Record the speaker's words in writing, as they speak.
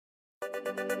Welcome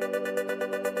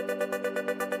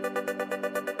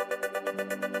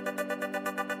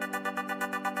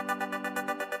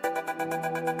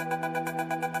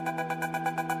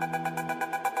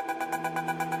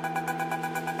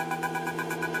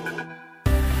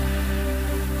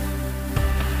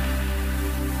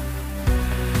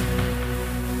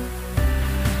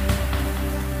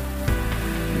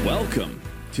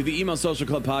to the Emo Social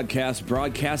Club podcast,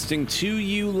 broadcasting to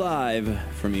you live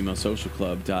from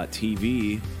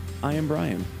emosocialclub.tv. I am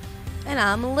Brian. And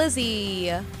I'm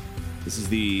Lizzie. This is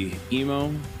the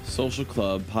Emo Social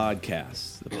Club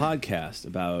podcast, the podcast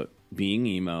about being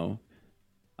emo,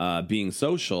 being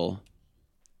social,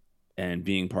 and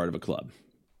being part of a club.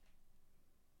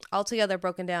 All together,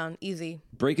 broken down, easy.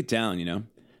 Break it down,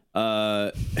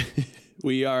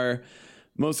 We are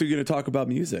mostly going to talk about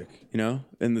music,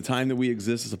 in the time that we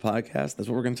exist as a podcast. That's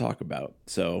what we're going to talk about.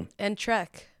 And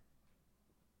Trek.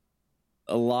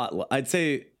 A lot. I'd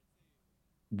say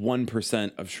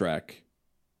 1% of Shrek.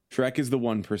 Shrek is the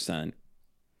 1%,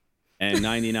 and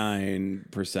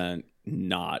 99%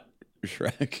 not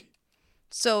Shrek.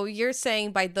 So you're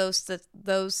saying by those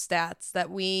stats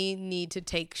that we need to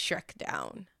take Shrek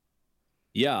down?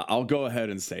 Yeah, I'll go ahead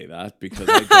and say that because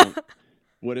I don't.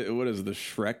 What is the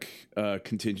Shrek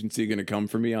contingency going to come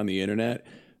for me on the internet?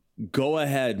 Go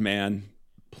ahead, man.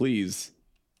 Please.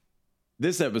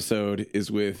 This episode is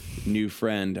with new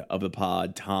friend of the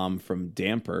pod, Tom from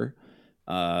Damper.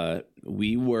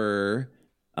 We were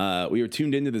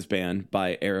tuned into this band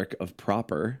by Eric of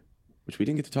Proper, which we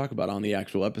didn't get to talk about on the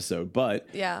actual episode. But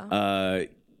yeah,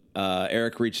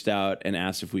 Eric reached out and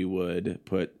asked if we would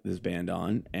put this band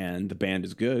on, and the band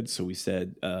is good. So we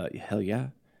said, hell yeah.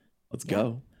 Let's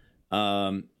go.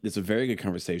 It's a very good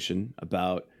conversation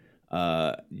about,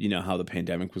 how the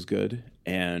pandemic was good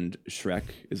and Shrek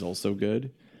is also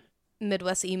good.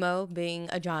 Midwest emo being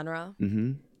a genre.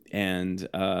 Mm-hmm. And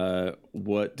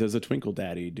what does a Twinkle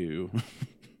Daddy do?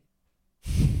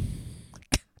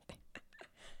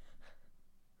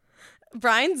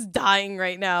 Brian's dying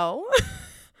right now.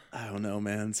 I don't know,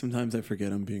 man. Sometimes I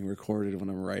forget I'm being recorded when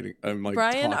I'm writing. I'm like,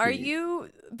 Brian, talking.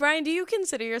 Brian, do you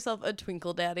consider yourself a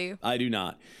Twinkle Daddy? I do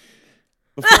not.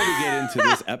 Before we get into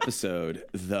this episode,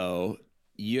 though,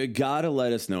 you gotta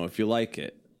let us know if you like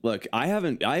it. Look, I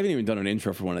haven't even done an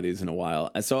intro for one of these in a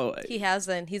while. So he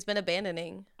hasn't. He's been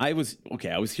abandoning. I was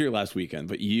here last weekend,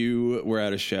 but you were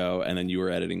at a show and then you were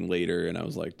editing later, and I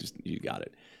was like, just you got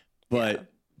it.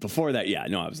 But before that,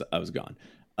 I was gone.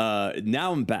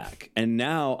 Now I'm back, and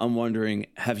now I'm wondering,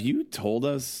 have you told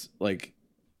us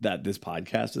that this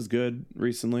podcast is good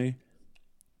recently?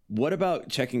 What about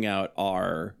checking out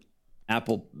our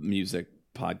Apple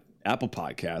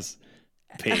Podcasts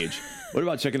page? What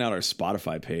about checking out our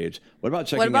Spotify page? What about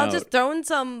just throwing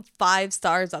some 5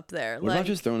 stars up there? What about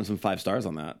just throwing some 5 stars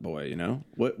on that, boy?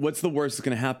 What's the worst that's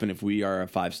going to happen if we are a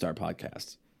 5-star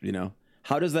podcast?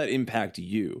 How does that impact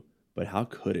you? But how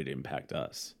could it impact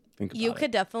us? You could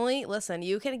definitely listen.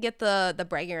 You can get the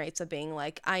bragging rights of being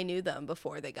like, I knew them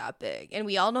before they got big, and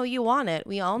we all know you want it.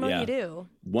 We all know you do.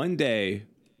 One day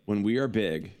when we are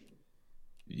big,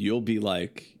 you'll be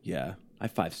like, yeah, I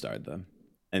 5-starred them.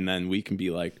 And then we can be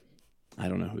like, I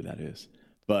don't know who that is,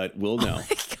 but we'll know. Oh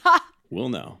my God. We'll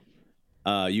know.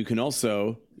 You can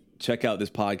also check out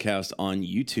this podcast on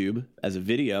YouTube as a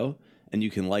video, and you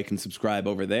can like and subscribe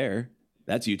over there.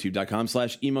 That's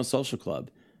youtube.com/emosocialclub.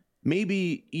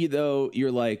 Maybe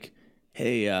you're like,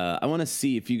 hey, I want to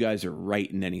see if you guys are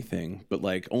writing anything, but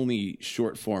only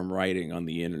short form writing on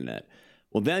the internet.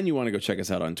 Well, then you want to go check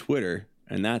us out on Twitter,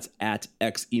 and that's at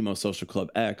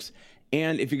 @emosocialclubx.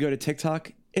 And if you go to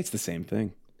TikTok, it's the same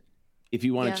thing. If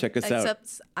you want to check us out.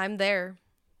 Except I'm there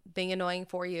being annoying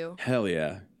for you. Hell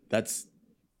yeah. That's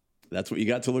what you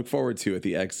got to look forward to at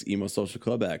the Emo Social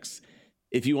Club X.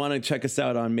 If you want to check us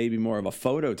out on maybe more of a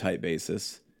photo type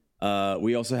basis,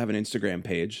 we also have an Instagram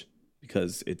page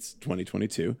because it's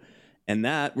 2022. And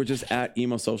that we're just at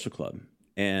Emo Social Club.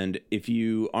 And if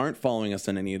you aren't following us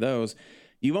on any of those,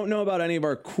 you won't know about any of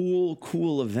our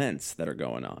cool events that are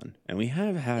going on. And we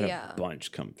have had a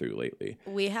bunch come through lately.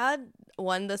 We had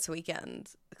one this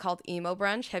weekend called Emo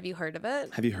Brunch. Have you heard of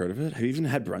it? Have you heard of it? Have you even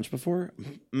had brunch before?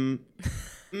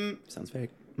 Sounds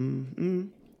fake.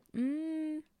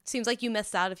 Seems like you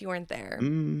missed out if you weren't there.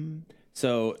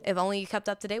 So if only you kept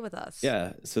up to date with us.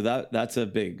 Yeah, so that's a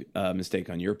big mistake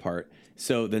on your part.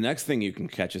 So the next thing you can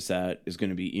catch us at is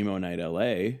going to be Emo Night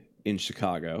LA in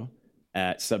Chicago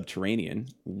at Subterranean.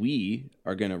 We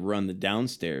are going to run the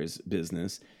downstairs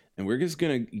business, and we're just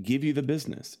going to give you the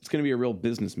business. It's going to be a real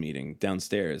business meeting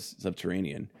downstairs,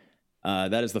 Subterranean.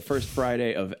 That is the first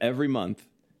Friday of every month.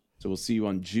 So we'll see you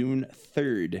on June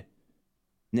 3rd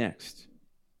next.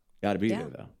 Got to be Yeah. there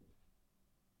though.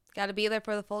 Got to be there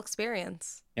for the full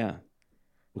experience. Yeah.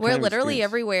 What We're kind of literally experience?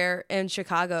 everywhere in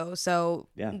Chicago, so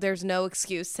Yeah. there's no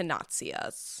excuse to not see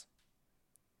us.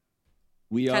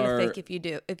 We Kind of are. fake if you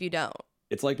don't.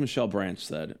 It's like Michelle Branch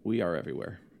said. We are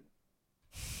everywhere.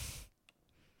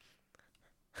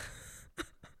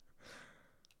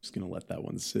 Just gonna let that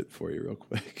one sit for you real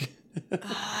quick.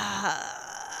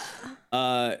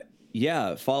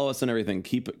 Yeah, follow us on everything.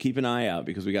 Keep an eye out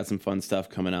because we got some fun stuff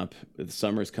coming up. The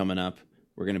summer's coming up.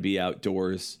 We're gonna be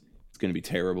outdoors. It's gonna be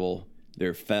terrible. There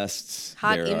are fests.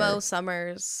 Hot there emo are,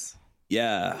 summers.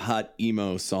 yeah, hot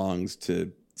emo songs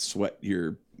to sweat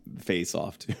your face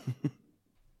off to.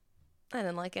 I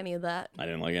didn't like any of that. I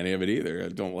didn't like any of it either. I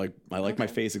like my Okay.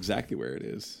 face exactly where it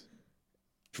is.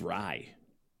 Dry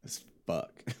as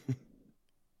fuck.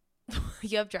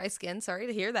 You have dry skin. Sorry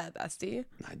to hear that, bestie.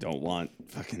 I don't want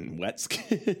fucking wet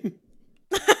skin.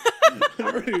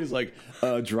 Everybody was like,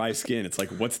 dry skin. It's like,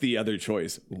 what's the other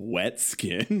choice? Wet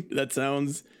skin? That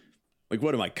sounds like,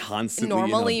 what am I constantly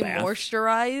Normally in a bath?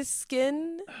 moisturized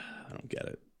skin. I don't get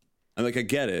it. I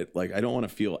get it. Like, I don't want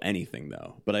to feel anything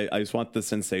though, but I just want the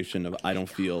sensation of I don't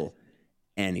feel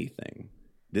anything.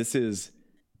 This is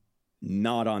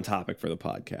not on topic for the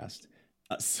podcast.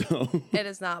 So It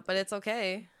is not, but it's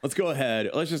okay. let's go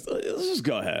ahead. Let's just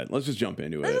go ahead. Let's just jump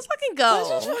into Let's it. just fucking go.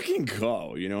 Let's just fucking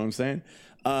go. You know what I'm saying?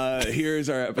 Here's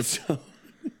our episode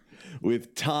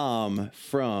with Tom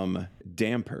from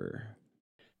Damper.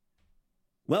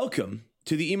 Welcome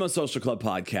to the Emo Social Club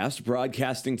podcast,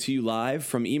 broadcasting to you live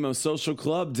from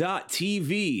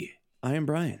emosocialclub.tv. I am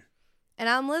Brian. And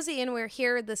I'm Lizzie, and we're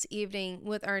here this evening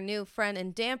with our new friend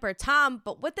and Damper, Tom,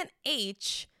 but with an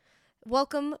H.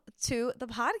 Welcome to the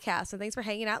podcast, and thanks for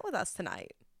hanging out with us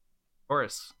tonight. Of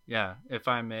course, yeah. If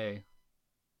I may,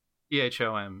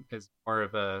 THOM is more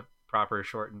of a proper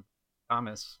shortened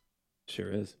Thomas.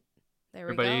 Sure is. There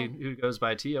we Everybody go. who goes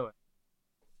by TOM.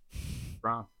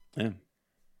 Wrong. Yeah.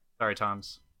 Sorry,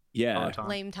 Toms. Yeah. Hello, Tom.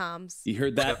 Lame Toms. You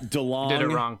heard that, DeLong? You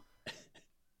did it wrong.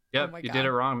 Yep, my you God. did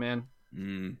it wrong, man.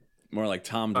 More like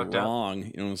Tom Fucked up. DeWrong.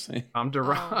 You know what I'm saying? I'm Oh,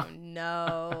 wrong.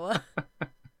 no.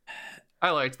 I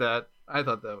liked that. I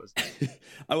thought that was.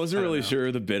 I wasn't I don't really know. sure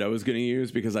of the bit I was going to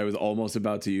use because I was almost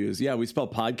about to use. Yeah, we spell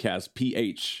podcast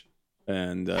PH,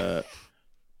 and that's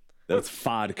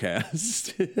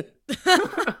podcast.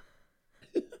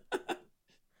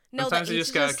 No, Sometimes the you H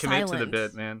just is gotta commit to the silent.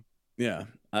 bit, man. Yeah,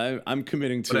 I'm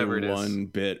committing to Whatever it is. one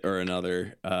bit or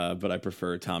another, but I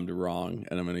prefer Tom DeWrong,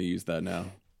 and I'm going to use that now.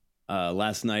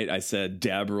 Last night I said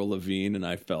Dabra Levine, and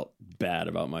I felt bad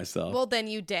about myself. Well, then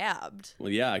you dabbed. Well,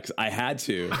 yeah, because I had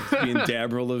to. It's being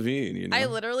Dabra Levine, you know. I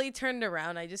literally turned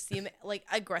around. I just see him like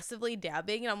aggressively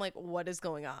dabbing, and I'm like, what is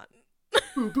going on?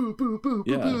 Boo, boo, boo, boo,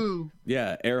 Yeah. boo, boo.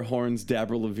 Yeah, air horns,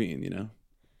 Dabra Levine, you know.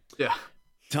 Yeah.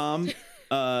 Tom,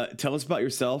 tell us about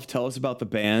yourself. Tell us about the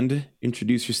band.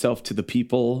 Introduce yourself to the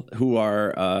people who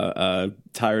are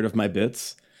tired of my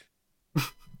bits.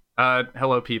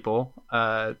 Hello, people.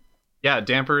 Yeah,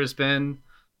 Damper has been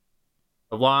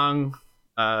a long,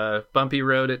 bumpy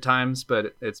road at times,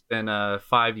 but it's been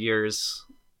 5 years.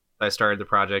 I started the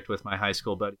project with my high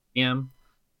school buddy Ian,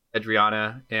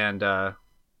 Adriana, and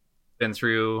been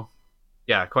through,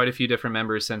 quite a few different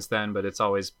members since then. But it's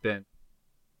always been,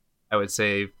 I would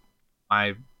say,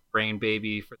 my brain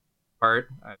baby for the most part.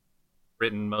 I've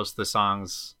written most of the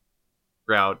songs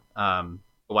throughout the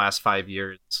last 5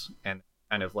 years, and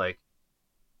kind of like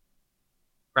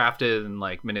crafted and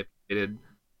like manipulated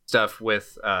stuff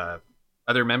with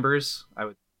other members. I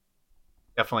would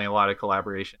definitely a lot of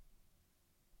collaboration,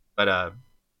 but a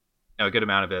good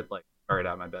amount of it like started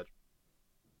out in my bedroom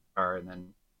guitar and then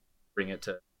bring it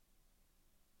to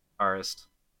guitarist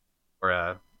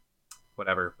or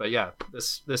whatever. But yeah,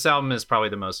 this album is probably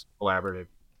the most collaborative.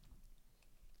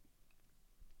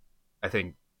 I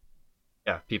think,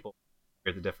 people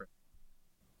hear the difference.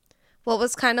 What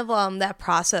was kind of that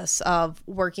process of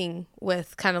working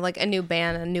with kind of like a new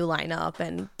band, a new lineup,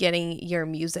 and getting your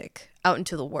music out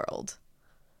into the world?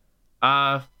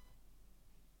 I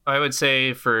would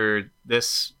say for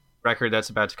this record that's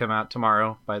about to come out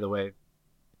tomorrow, by the way,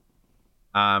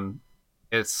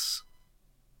 it's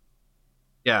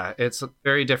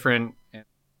very different in the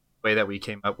way that we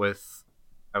came up with,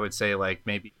 I would say, like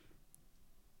maybe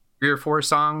 3 or 4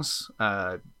 songs,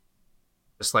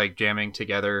 just like jamming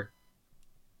together.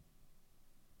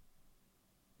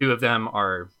 2 of them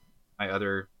are my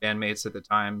other bandmates at the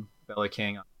time, Bella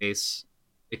King on bass,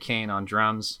 Nick Kane on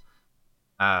drums.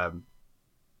 A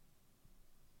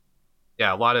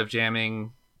lot of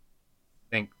jamming. I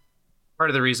think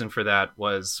part of the reason for that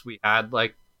was we had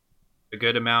like a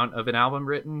good amount of an album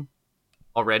written,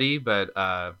 already, but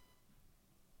and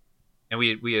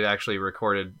we had actually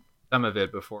recorded some of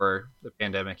it before the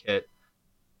pandemic hit,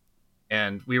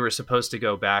 and we were supposed to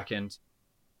go back in,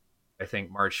 I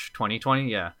think, March 2020,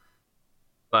 yeah,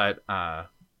 but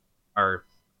our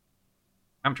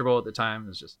comfortable at the time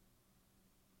was just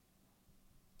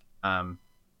and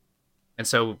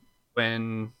so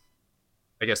when,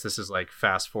 I guess this is like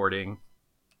fast forwarding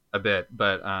a bit,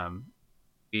 but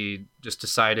we just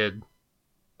decided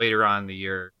later on in the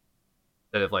year,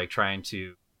 instead of like trying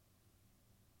to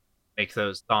make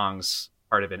those songs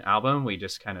part of an album, we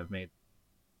just kind of made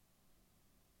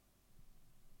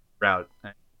route.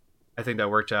 I think that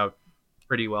worked out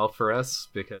pretty well for us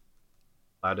because it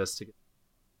allowed us to get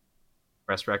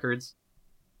press records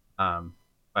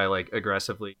by like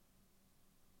aggressively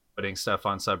putting stuff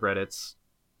on subreddits.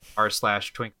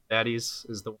 r/Twinkle-Daddies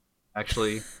is the one that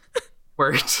actually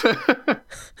worked.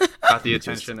 Got the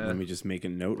attention. Let me just make a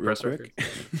note real quick.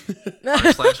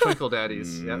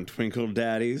 r/Twinkle-Daddies. Yep.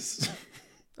 Twinkle-Daddies.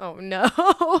 Oh no.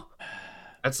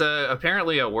 That's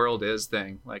apparently a world is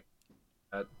thing like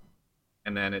that,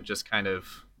 and then it just kind of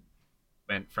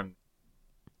went from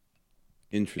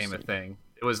Interesting. became a thing.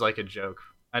 It was like a joke.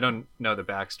 I don't know the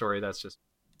backstory. That's just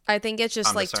I think it's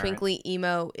just like Siren. twinkly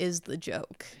emo is the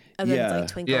joke. And then Yeah. it's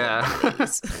like twinkle Yeah.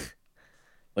 daddies.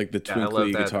 Like the Yeah, I love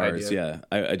twinkly that guitars. idea.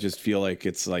 Yeah. I just feel like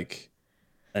it's like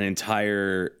an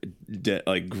entire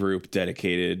like group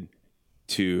dedicated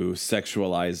to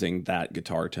sexualizing that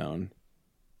guitar tone.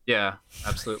 yeah,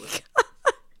 absolutely.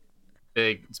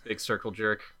 It's big circle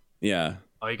jerk. Yeah.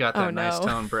 Oh, you got that Oh, nice no.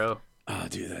 tone, bro. Oh,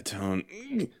 dude, that tone.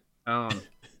 Tone.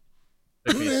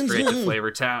 Took me straight to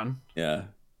Flavor Town. Yeah.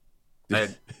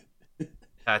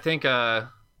 I think there's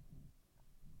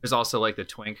also like the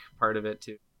twink part of it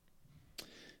too.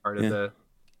 Part of Yeah. the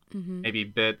Mhm. maybe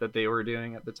bit that they were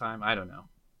doing at the time. I don't know.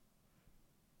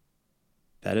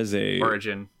 That is a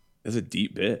Origin. That's a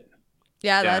deep bit.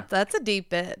 Yeah, Yeah. that's a deep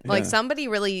bit. Like Yeah. somebody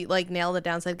really like nailed it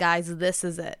down. Said, "Guys, this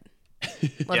is it.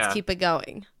 Let's Yeah. keep it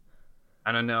going."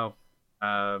 I don't know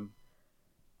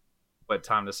what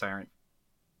Tom the Siren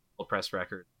Full Press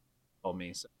record told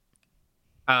me. So,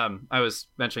 I was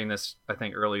mentioning this I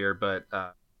think earlier, but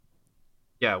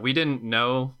yeah, we didn't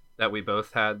know that we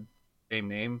both had the same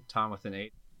name, Tom with an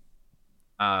H,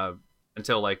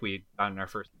 until like we'd gotten our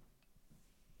first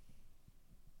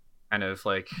kind of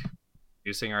like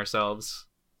introducing ourselves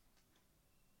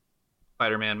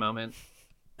Spider-Man moment.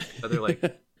 So they're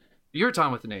like, "You're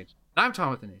Tom with an H, and I'm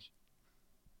Tom with an H."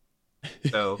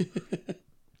 So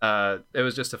it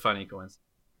was just a funny coincidence.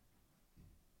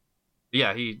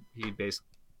 Yeah, he basically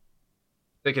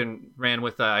ran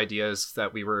with the ideas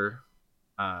that we were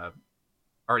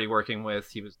already working with.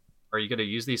 He was, "Are you going to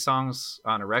use these songs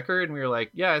on a record?" And we were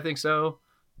like, "Yeah, I think so."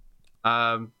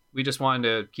 We just wanted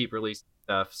to keep releasing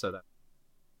stuff so that,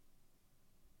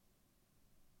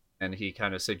 and he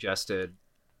kind of suggested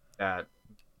that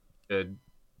good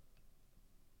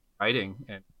writing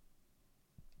and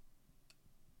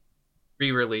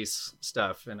re-release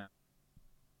stuff. And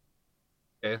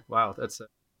okay, wow, that's a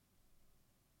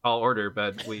tall order,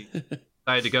 but we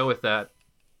decided to go with that.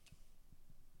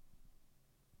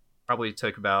 Probably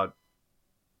took about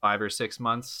 5 or 6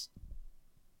 months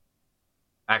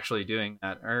actually doing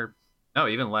that, or no,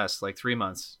 even less, like 3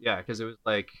 months. Yeah, because it was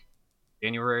like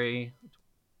January,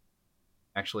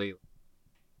 actually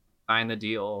signed the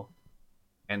deal,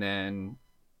 and then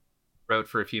wrote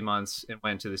for a few months and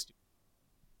went to the studio.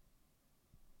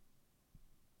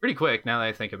 Pretty quick now that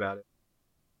I think about it,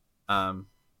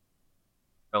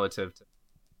 relative to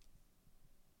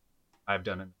I've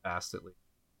done in the past at least.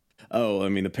 Oh, I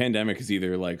mean, the pandemic has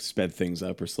either like sped things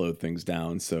up or slowed things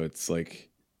down. So it's like,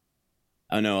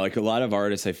 I don't know, like a lot of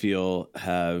artists I feel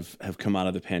have come out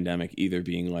of the pandemic either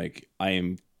being like,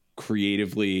 I'm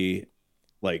creatively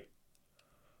ADHD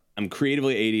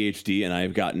and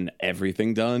I've gotten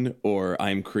everything done, or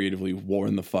I'm creatively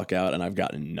worn the fuck out and I've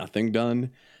gotten nothing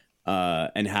done.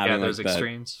 And having those like that,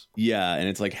 extremes. yeah, and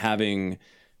it's like having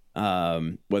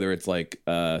whether it's like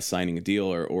signing a deal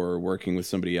or working with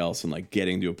somebody else and like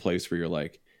getting to a place where you're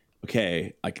like,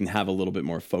 okay, I can have a little bit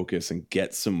more focus and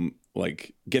get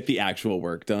the actual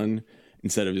work done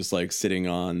instead of just like sitting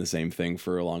on the same thing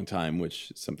for a long time,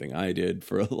 which is something I did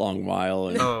for a long while.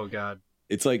 And Oh God.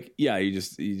 it's like, yeah, you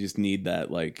just need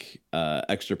that like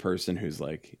extra person who's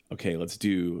like, okay, let's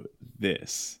do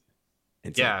this.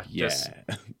 It's Yeah, like, yeah. just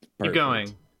Perfect. Keep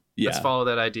going. Yeah. Let's follow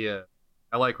that idea.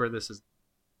 I like where this is.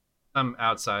 Some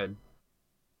outside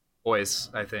voice,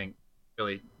 I think,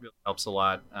 really helps a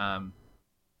lot.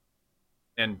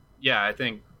 And yeah, I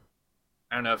think,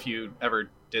 I don't know if you ever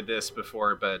did this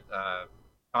before, but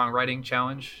songwriting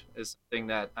challenge is something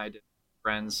that I did with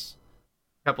friends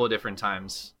a couple of different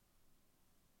times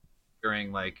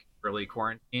during like early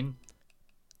quarantine.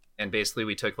 And basically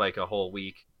we took like a whole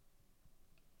week,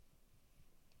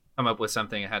 come up with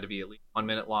something that had to be at least 1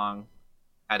 minute long,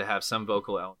 had to have some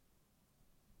vocal element.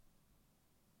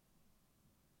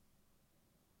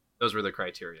 Those were the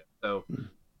criteria. So a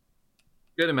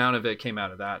good amount of it came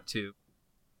out of that too.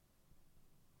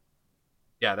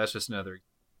 Yeah, that's just another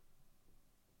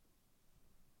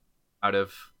out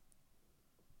of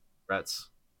frets.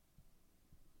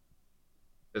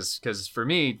 Because for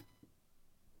me,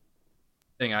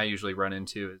 the thing I usually run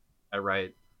into is I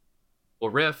write a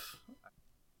riff,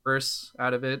 verse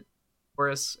out of it,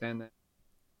 chorus, and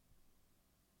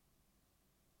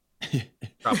then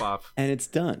drop off. And it's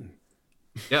done.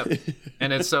 Yep.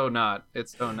 And it's so not.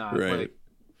 It's so not. Right. Like,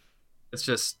 it's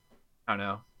just, I don't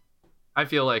know. I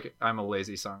feel like I'm a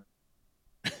lazy song.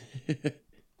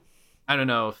 I don't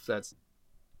know if that's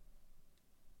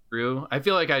true. I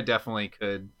feel like I definitely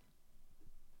could,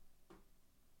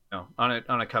 you know,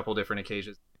 on a couple different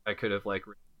occasions, I could have like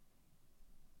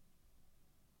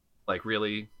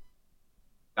really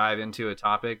dive into a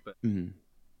topic, but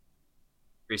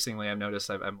increasingly I've noticed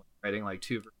I'm writing like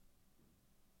two verses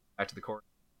back to the chorus.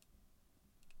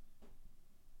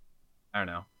 I don't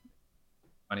know.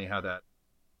 Funny how that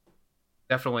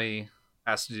definitely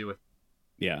has to do with.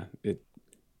 Yeah, it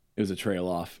was a trail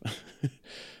off.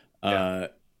 Yeah.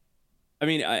 I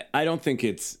mean, I don't think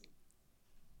it's,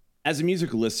 as a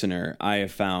music listener, I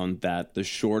have found that the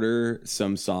shorter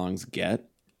some songs get,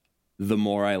 the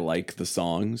more I like the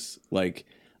songs. Like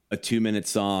a 2-minute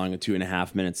song, a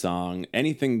 2.5-minute song,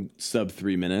 anything sub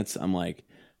 3 minutes, I'm like,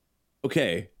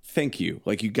 okay, thank you.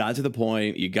 Like, you got to the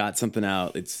point, you got something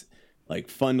out. It's like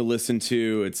fun to listen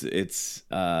to. It's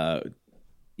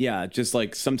yeah, just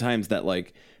like sometimes that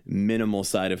like minimal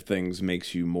side of things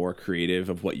makes you more creative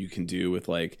of what you can do with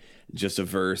like just a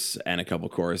verse and a couple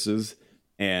choruses.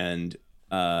 And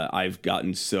I've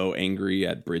gotten so angry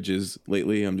at bridges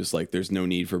lately. I'm just like, there's no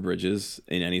need for bridges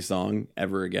in any song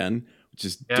ever again.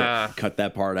 Just cut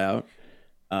that part out.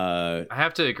 I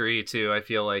have to agree too. I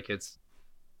feel like it's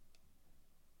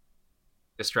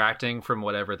distracting from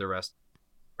whatever the rest is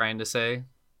trying to say.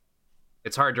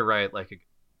 It's hard to write like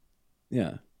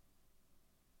yeah,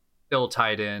 still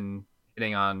tied in,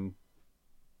 hitting on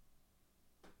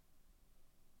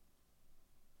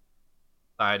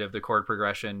side of the chord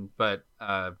progression, but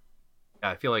yeah,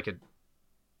 I feel like it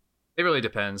really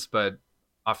depends, but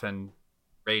often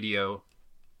radio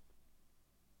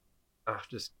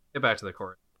just get back to the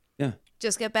chorus. Yeah,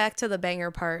 just get back to the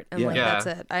banger part and like that's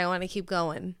it. I want to keep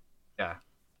going. Yeah,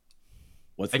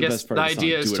 what's the best part the of the song?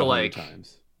 idea is Do it to 100 like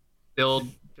times. build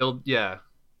yeah, I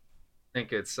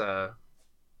think it's the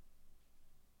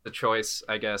choice,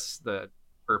 I guess, the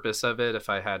purpose of it, if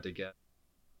I had to get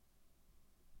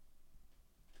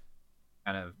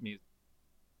kind of music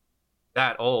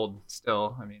that old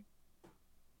still, I mean,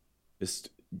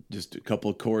 just a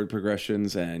couple of chord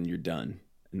progressions and you're done,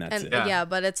 and that's it. Yeah,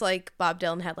 but it's like Bob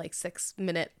Dylan had like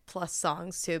 6-minute plus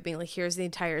songs too, being like, here's the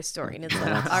entire story, and it's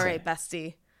like, all right,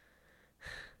 bestie.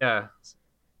 Yeah,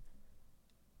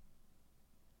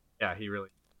 he really,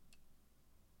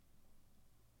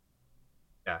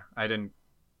 I didn't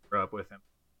grow up with him.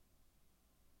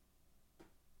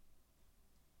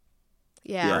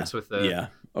 Yeah. With the, yeah.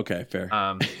 Okay, fair.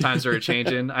 Times are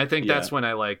changing. I think that's when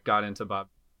I like got into Bob.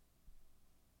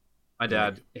 My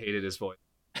dad hated his voice.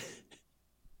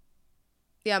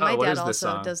 Yeah, my dad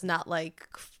also does not like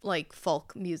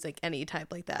folk music, any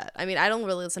type like that. I mean, I don't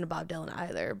really listen to Bob Dylan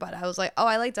either, but I was like, oh,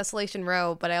 I like Desolation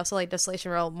Row, but I also like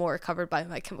Desolation Row more covered by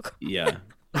My Chemical. Yeah.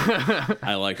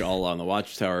 I like All Along the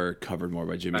Watchtower covered more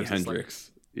by Jimi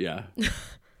Hendrix. Like, yeah.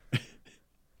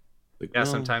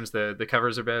 Sometimes the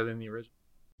covers are better than the original.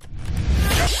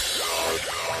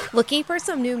 Looking for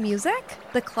some new music?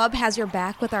 The club has your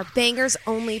back with our bangers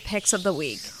only picks of the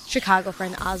week. Chicago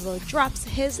friend Oslo drops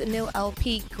his new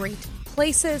LP, Great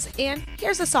Places, and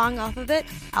here's a song off of it,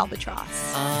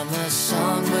 Albatross. I'm a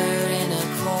songbird in a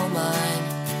coal mine,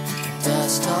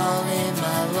 dust all in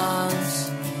my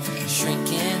lungs,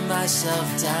 shrinking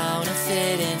myself down to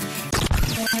fit in.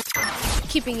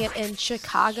 Keeping it in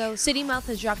Chicago, City Mouth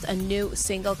has dropped a new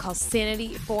single called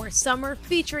Sanity for Summer,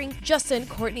 featuring Justin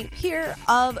Courtney Peer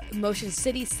of Motion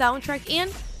City soundtrack and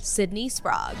Sydney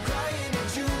Sprague.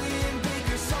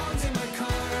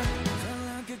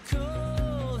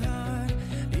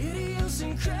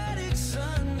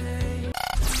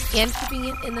 And keeping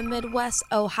it in the Midwest,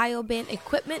 Ohio band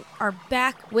Equipment are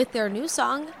back with their new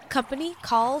song, Company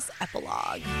Calls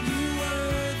Epilogue.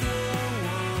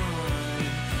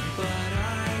 But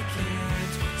I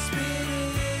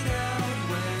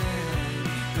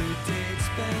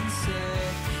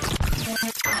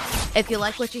If you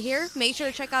like what you hear, make sure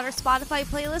to check out our Spotify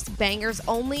playlist, Bangers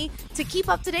Only, to keep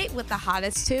up to date with the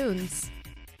hottest tunes.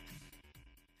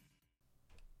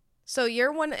 So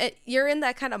you're in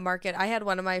that kind of market. I had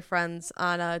one of my friends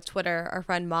on Twitter, our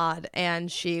friend Maud,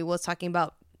 and she was talking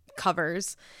about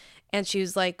covers, and she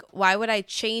was like, why would I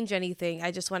change anything?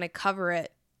 I just want to cover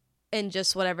it in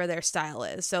just whatever their style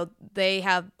is. So they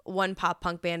have one pop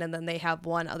punk band, and then they have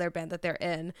one other band that they're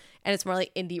in, and it's more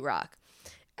like indie rock.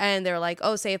 And they're like,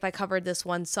 oh, say if I covered this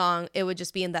one song, it would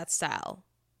just be in that style.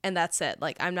 And that's it.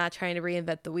 Like, I'm not trying to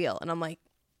reinvent the wheel. And I'm like,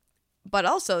 but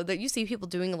also that you see people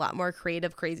doing a lot more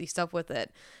creative, crazy stuff with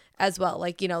it as well.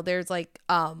 Like, you know, there's like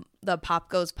the pop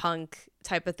goes punk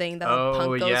type of thing, the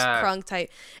punk goes crunk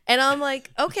type. And I'm like,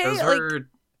 okay. Those like, were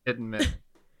hit and miss.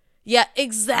 Yeah,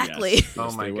 exactly. Yes.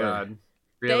 Oh my God.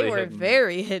 Really they were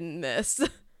very hit and miss.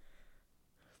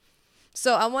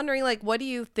 So I'm wondering, like, what do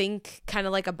you think kind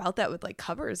of like about that with like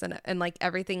covers and like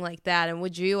everything like that? And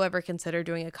would you ever consider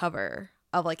doing a cover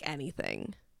of like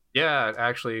anything? Yeah,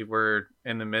 actually, we're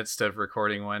in the midst of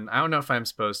recording one. I don't know if I'm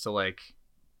supposed to like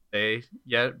say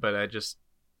yet, but it's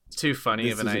too funny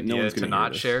of an idea to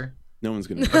not share. No one's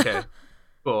gonna. Okay,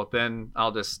 cool. Then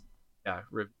I'll just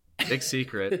big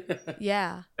secret.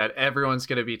 Yeah. That everyone's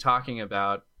gonna be talking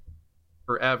about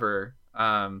forever.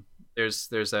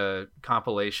 There's a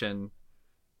compilation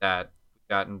that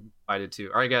we got invited to,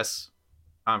 or I guess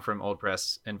Tom from Old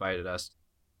Press invited us,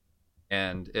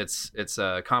 and it's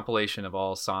a compilation of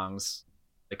all songs,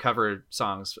 the cover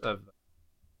songs of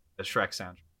the Shrek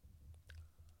soundtrack.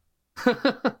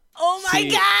 Oh my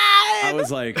God! I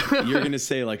was like, you're gonna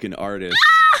say like an artist,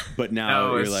 but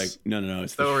now you're like, no,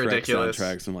 it's the so Shrek ridiculous.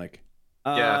 soundtracks. I'm like,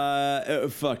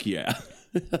 fuck yeah.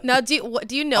 Now, do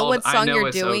you know what song you're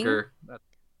doing? Ogre.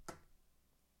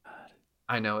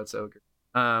 I know it's Ogre.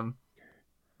 I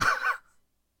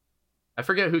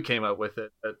forget who came up with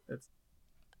it, but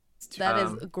that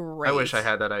is great. I wish I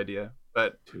had that idea,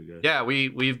 but Too good. yeah,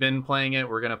 we've been playing it.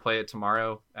 We're gonna play it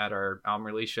tomorrow at our album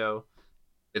release show.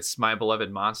 It's My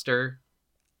Beloved Monster.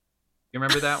 You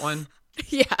remember that one?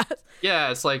 Yeah.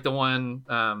 Yeah, it's like the one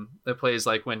that plays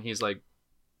like when he's like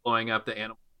blowing up the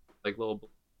animal, like little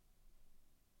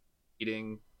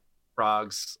eating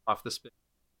frogs off the spit.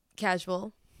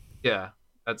 Casual. Yeah,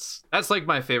 that's like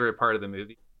my favorite part of the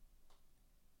movie.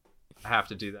 I have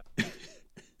to do that.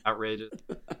 Outrageous.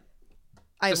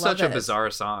 I It's love such it. a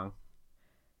bizarre song.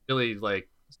 Really like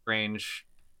strange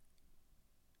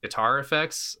guitar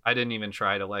effects. I didn't even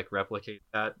try to like replicate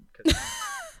that. 'Cause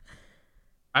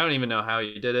I don't even know how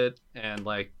you did it, and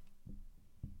like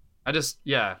I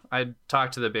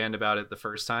talked to the band about it the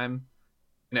first time,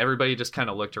 and everybody just kind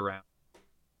of looked around.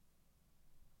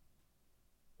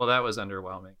 Well, that was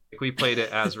underwhelming. Like, we played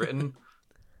it as written.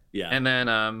 Yeah. And then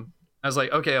I was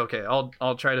like, okay,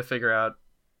 I'll try to figure out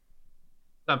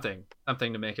something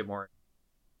to make it more.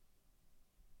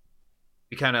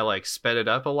 We kind of like sped it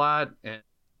up a lot, and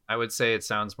I would say it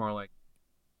sounds more like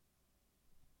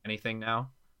anything now.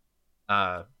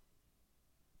 And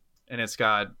it's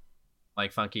got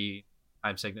like funky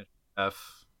time signature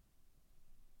stuff.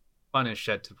 Fun as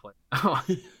shit to play.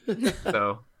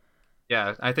 So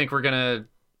yeah, I think we're gonna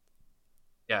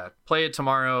play it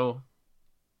tomorrow,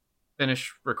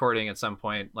 finish recording at some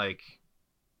point. Like,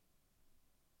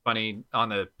 funny, on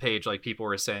the page, like people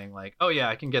were saying like, oh yeah,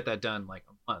 I can get that done like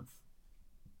a month,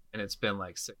 and it's been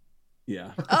like 6.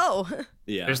 Yeah. Oh.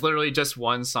 Yeah. There's literally just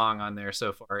one song on there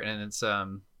so far, and it's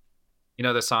you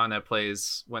know the song that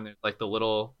plays when there's like the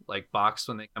little like box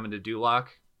when they come into Duloc.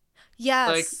 Yes.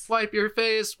 Like, wipe your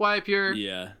face, wipe your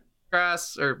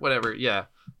grass, or whatever. Yeah.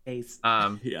 Face.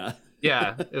 Yeah.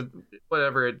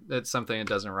 Whatever. It's something that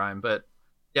doesn't rhyme, but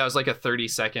yeah, it was like a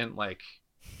 30-second like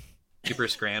super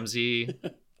scramsy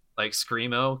like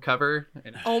screamo cover,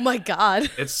 and oh my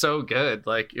God, it's so good.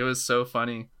 Like, it was so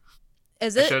funny.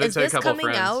 Is this coming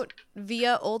out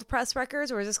via Old Press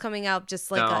Records, or is this coming out just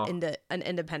like an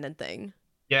independent thing?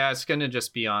 Yeah, it's gonna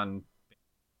just be on.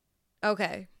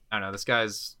 Okay. I don't know. This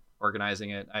guy's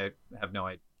organizing it. I have no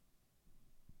idea.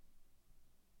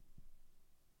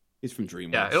 He's from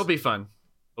DreamWorks. Yeah, it'll be fun.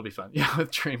 Yeah, with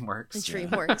DreamWorks.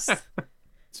 DreamWorks.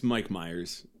 It's Mike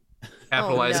Myers.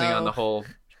 Capitalizing on the whole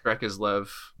Shrek is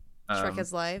love. Shrek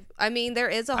is live. I mean, there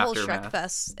is a whole Aftermath. Shrek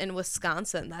Fest in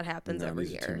Wisconsin that happens every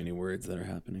These are year. too many words that are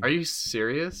happening. Are you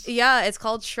serious? Yeah, it's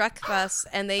called Shrek Fest,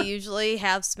 and they usually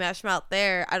have Smash Mouth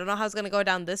there. I don't know how it's going to go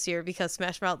down this year because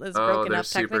Smash Mouth is broken up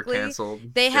super technically.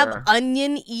 canceled. They have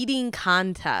onion eating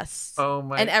contests. Oh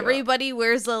my And God. everybody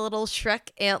wears the little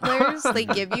Shrek antlers. They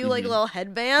give you like little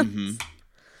headbands.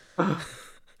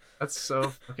 That's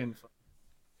so fucking fun.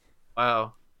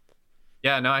 Wow.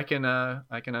 Yeah, no, I can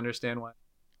understand why.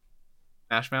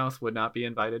 Smash Mouth would not be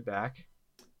invited back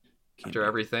after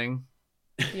everything.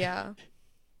 Yeah.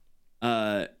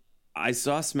 I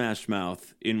saw Smash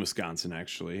Mouth in Wisconsin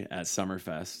actually at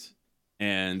Summerfest,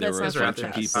 and there That were a sounds bunch of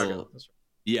fantastic. people.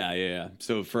 Yeah.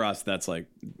 So for us, that's like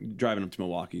driving up to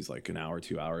Milwaukee's like an hour,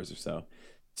 2 hours or so.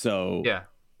 So Yeah.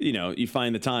 you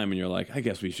find the time and you're like, I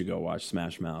guess we should go watch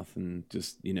Smash Mouth and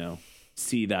just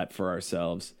see that for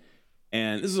ourselves.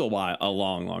 And this is a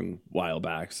long while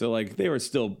back, so like they were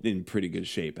still in pretty good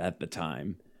shape at the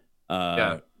time.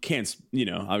 Can't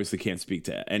obviously can't speak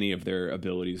to any of their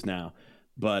abilities now,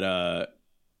 but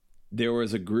there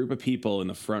was a group of people in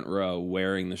the front row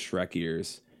wearing the Shrek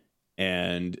ears,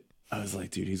 and I was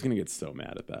like, dude, he's gonna get so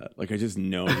mad at that. Like, I just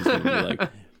know he's gonna be like,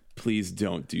 please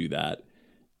don't do that.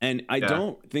 And I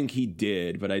don't think he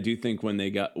did, but I do think when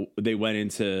they went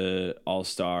into All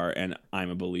Star and I'm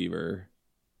a Believer,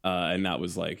 and that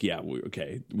was like,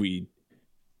 we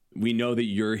know that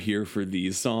you're here for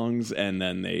these songs, and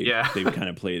then they kind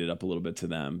of played it up a little bit to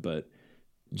them, but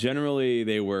generally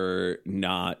they were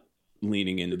not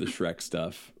leaning into the Shrek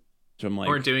stuff. So I'm like,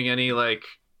 weren't doing any like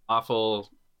awful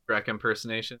Shrek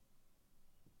impersonation.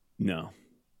 No.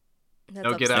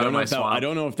 No, get out of my swamp. I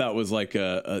don't know if that was like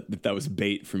if that was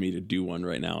bait for me to do one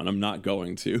right now, and I'm not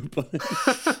going to. But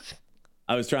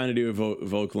I was trying to do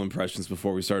vocal impressions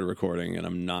before we started recording, and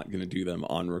I'm not going to do them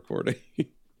on recording.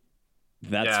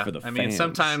 That's for the fans. I mean,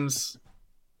 sometimes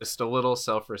just a little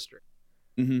self-restraint.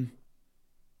 Mm-hmm.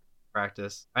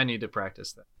 Practice. I need to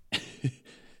practice that.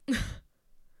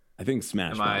 I think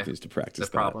Smash Mouth is to practice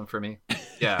the problem for me.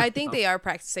 Yeah. I think they are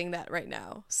practicing that right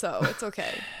now, so it's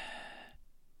okay.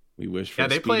 We wish for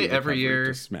they play every year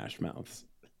to Smash Mouths.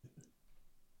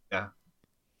 Yeah.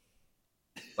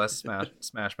 Less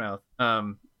Smash Mouth.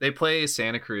 They play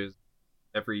Santa Cruz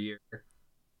every year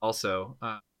also.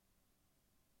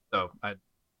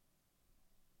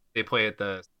 They play at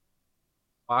the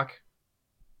walk.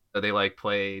 So they like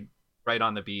play right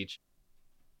on the beach.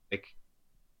 Like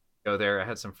go there. I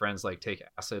had some friends like take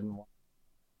acid and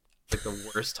like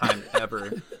the worst time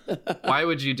ever. Why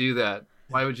would you do that?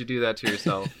 Why would you do that to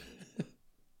yourself?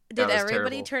 Did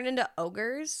everybody terrible. turn into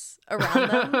ogres around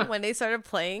them when they started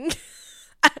playing?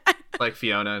 Like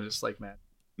Fiona, just like mad.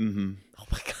 Mm-hmm. Oh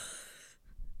my god.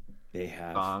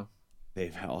 They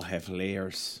all have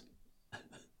layers.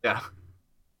 Yeah.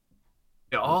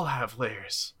 They all have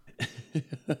layers. Oh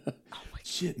my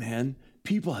shit, man.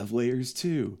 People have layers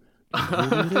too. And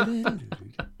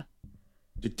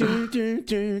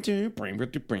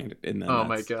oh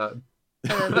my god.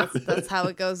 And then that's how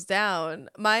it goes down.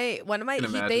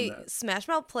 Smash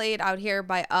Mouth played out here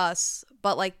by us,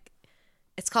 but like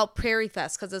it's called Prairie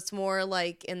Fest because it's more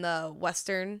like in the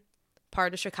western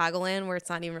part of Chicagoland where it's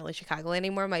not even really Chicagoland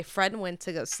anymore. My friend went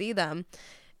to go see them,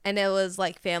 and it was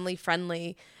like family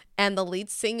friendly, and the lead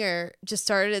singer just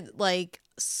started like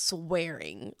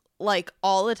swearing like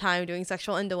all the time, doing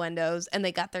sexual innuendos, and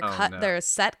they got their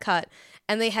set cut,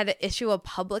 and they had to issue a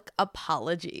public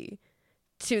apology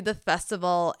to the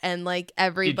festival and like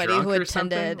everybody who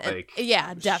attended. Like,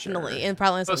 yeah, definitely. Sure. And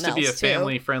probably supposed to be a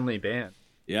family friendly band.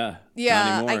 Yeah.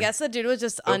 I guess the dude was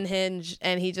just unhinged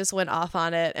and he just went off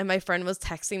on it. And my friend was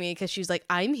texting me because she's like,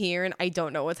 I'm here and I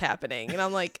don't know what's happening. And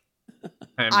I'm like,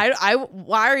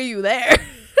 why are you there?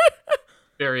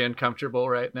 Very uncomfortable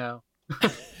right now.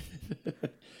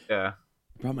 Yeah.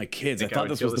 Brought my kids. I thought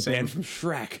this was the band from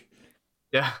Shrek.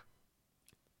 Yeah.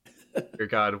 Dear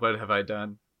God, what have I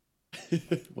done?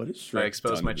 What is Shrek? I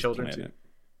exposed my children to.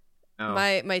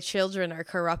 No. My children are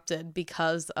corrupted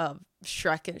because of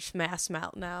Shrek and Smash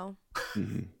Mouth now.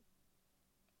 Mm-hmm.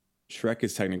 Shrek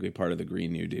is technically part of the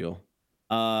Green New Deal.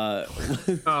 Oh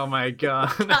my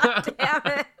God. God damn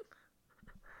it.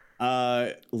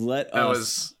 That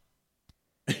was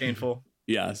painful.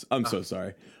 Yes, I'm so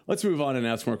sorry. Let's move on and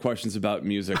ask more questions about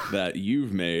music that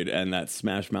you've made and that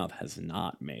Smash Mouth has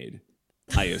not made.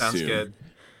 I assume. Sounds good.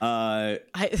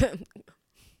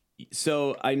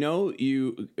 So I know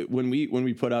you when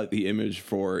we put out the image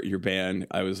for your band,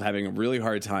 I was having a really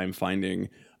hard time finding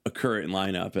a current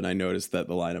lineup, and I noticed that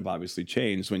the lineup obviously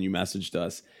changed when you messaged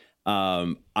us.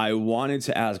 I wanted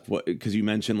to ask because you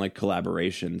mentioned like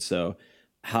collaboration. So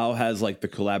how has like the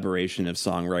collaboration of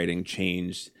songwriting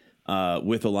changed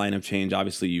with a lineup change?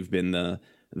 Obviously, you've been the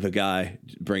guy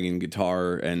bringing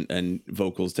guitar and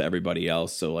vocals to everybody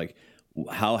else. So like,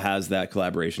 how has that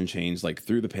collaboration changed like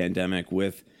through the pandemic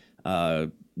with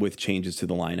changes to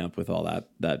the lineup, with all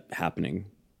that happening?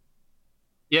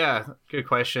 Yeah, good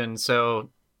question. So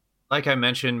like I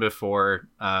mentioned before,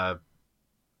 the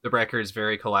record's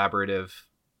very collaborative.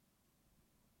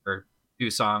 Or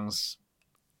 2 songs.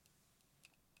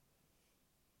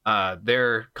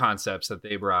 their concepts that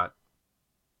they brought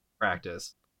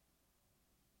practice.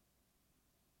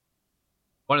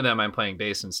 One of them I'm playing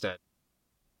bass instead.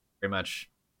 Very much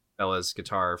Bella's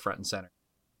guitar front and center.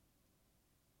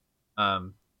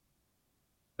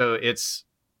 So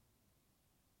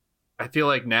I feel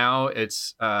like now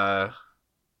it's I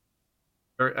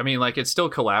mean, like, it's still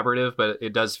collaborative, but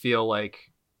it does feel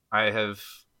like I have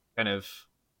kind of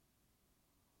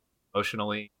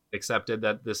emotionally accepted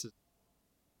that this is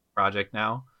a project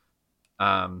now.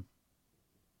 And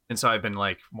so I've been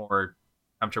like more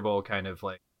comfortable kind of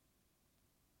like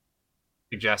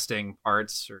suggesting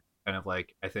parts, or kind of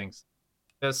like, I think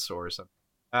this or something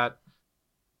like that.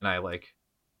 And I like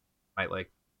might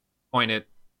like point it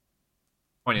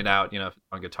out, if it's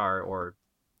on guitar, or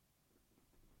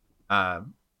I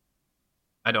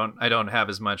don't have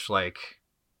as much like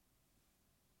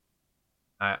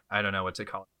I don't know what to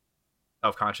call it,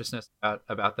 self-consciousness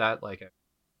about that. Like,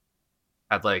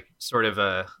 I had like sort of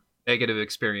a negative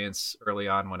experience early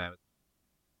on when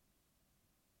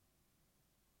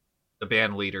the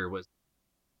band leader was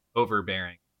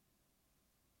overbearing,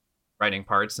 writing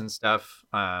parts and stuff.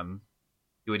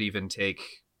 He would even take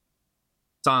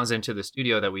songs into the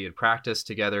studio that we had practiced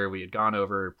together, we had gone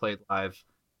over, played live,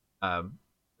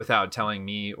 without telling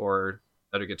me or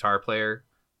the other guitar player.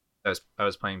 I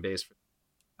was playing bass for.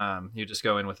 You just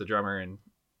go in with the drummer and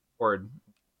record,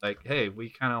 like, hey, we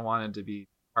kind of wanted to be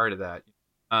part of that.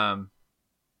 So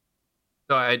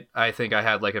I think I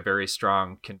had like a very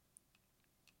strong.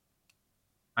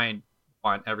 I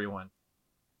want everyone to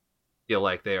feel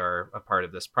like they are a part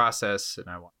of this process, and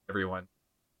I want everyone to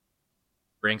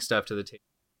bring stuff to the table.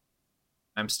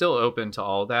 I'm still open to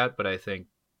all that, but I think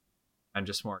I'm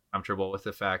just more comfortable with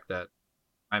the fact that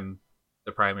I'm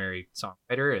the primary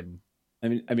songwriter.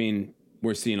 And I mean,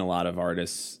 we're seeing a lot of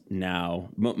artists now,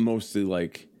 mostly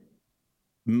like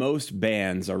most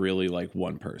bands are really like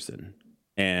one person,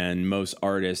 and most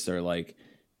artists are like,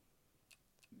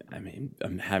 I mean,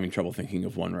 I'm having trouble thinking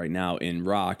of one right now in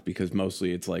rock, because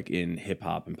mostly it's like in hip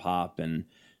hop and pop and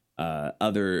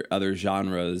other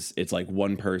genres. It's like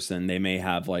one person. They may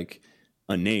have like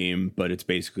a name, but it's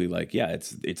basically like, yeah,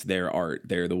 it's their art.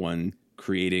 They're the one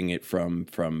creating it from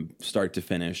start to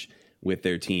finish with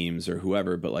their teams or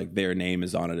whoever, but like their name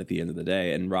is on it at the end of the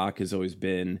day. And rock has always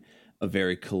been a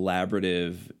very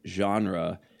collaborative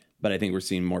genre, but I think we're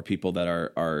seeing more people that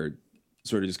are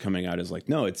sort of just coming out as like,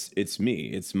 no, it's me,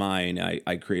 it's mine.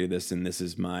 I created this, and this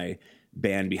is my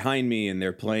band behind me, and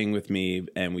they're playing with me,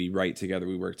 and we write together,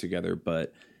 we work together.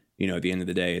 But at the end of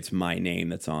the day, it's my name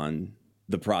that's on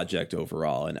the project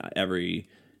overall, and every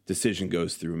decision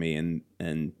goes through me.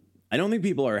 And I don't think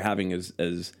people are having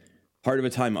as hard of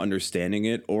a time understanding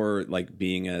it, or like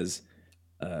being as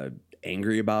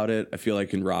angry about it. I feel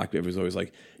like in rock, it was always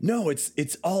like, no,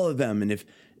 it's all of them, and if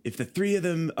the three of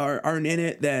them aren't in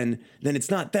it, then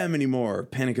it's not them anymore.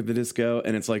 Panic at the Disco.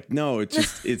 And it's like, no, it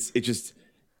just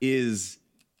is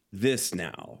this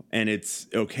now. And it's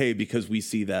okay, because we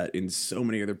see that in so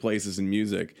many other places in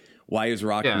music. Why is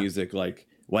rock music like,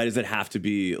 why does it have to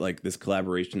be like this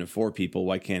collaboration of four people?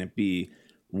 Why can't it be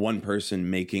one person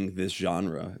making this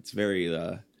genre? It's very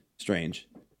strange.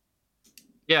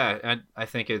 Yeah, and I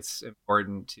think it's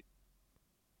important to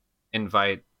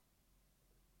invite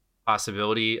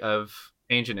possibility of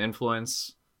change and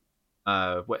influence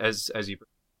as you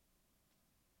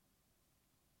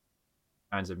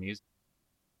kinds of music.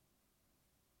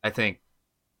 I think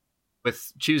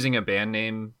with choosing a band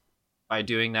name, by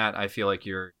doing that, I feel like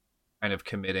you're kind of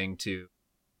committing to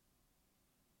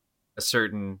a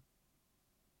certain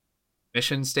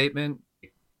mission statement.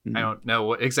 Mm-hmm. I don't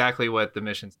know exactly what the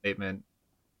mission statement,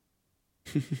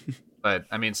 but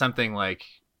I mean something like,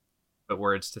 but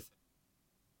words to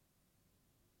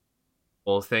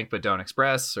people think but don't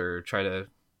express, or try to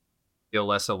feel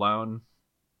less alone.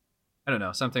 I don't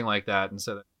know, something like that,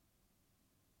 instead of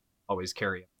always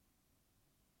carry a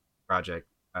project.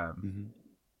 Mm-hmm.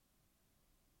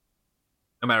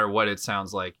 No matter what it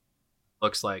sounds like,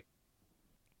 looks like.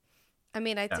 I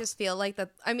mean, I just feel like that.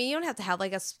 I mean, you don't have to have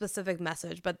like a specific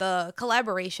message, but the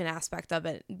collaboration aspect of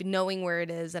it, knowing where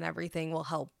it is and everything, will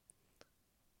help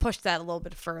push that a little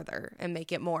bit further and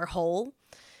make it more whole.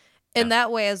 In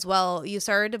that way as well, you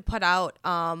started to put out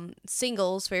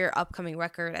singles for your upcoming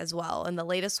record as well. And the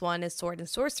latest one is Sword and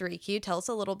Sorcery. Can you tell us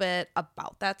a little bit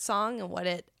about that song and what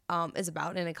it is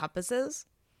about and encompasses?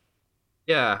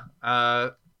 Yeah.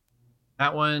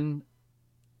 That one,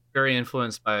 very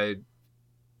influenced by, I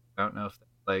don't know if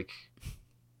that's like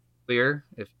clear,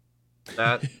 if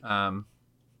that,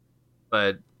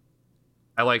 but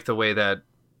I like the way that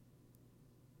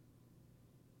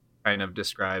kind of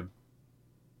describe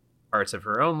parts of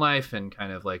her own life and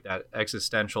kind of like that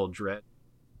existential dread,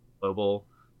 global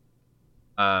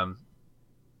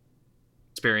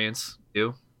experience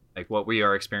too, like what we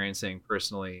are experiencing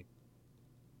personally,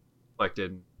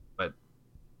 reflected but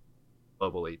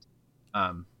globally.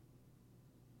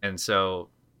 And so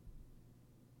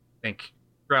I think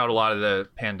throughout a lot of the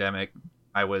pandemic,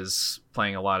 I was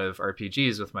playing a lot of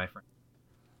RPGs with my friends.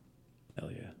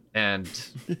 Hell yeah. And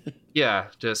yeah,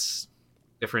 just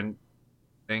different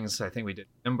things. I think we did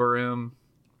Ember Room,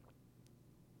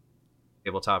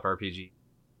 tabletop RPG,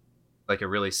 like a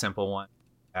really simple one,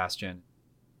 Bastion,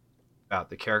 about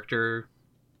the character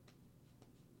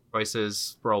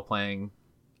choices, role playing,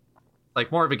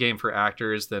 like more of a game for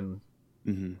actors than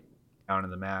down in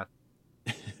the math.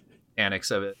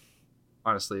 Mechanics of it,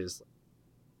 honestly, is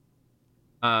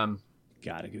gotta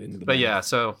get into the but math. yeah,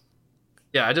 so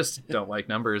yeah, I just don't like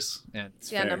numbers, and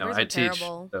Yeah, fair. numbers I are teach,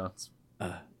 terrible. so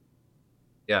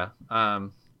yeah,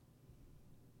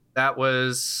 that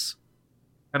was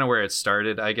kind of where it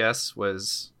started, I guess,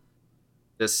 was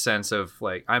this sense of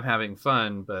like, I'm having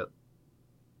fun, but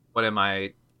what am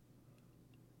I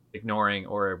ignoring,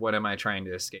 or what am I trying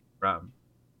to escape from?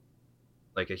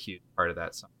 Like a huge part of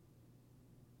that song.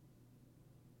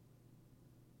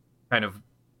 Kind of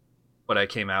what I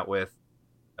came out with,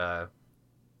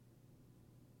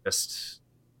 just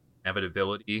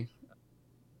inevitability,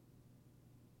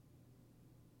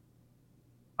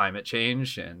 climate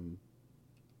change, and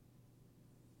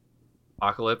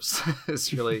apocalypse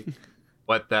is really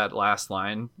what that last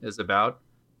line is about.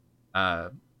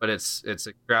 But it's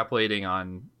extrapolating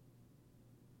on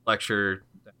lecture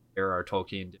that J.R.R.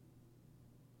 Tolkien did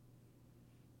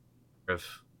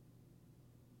of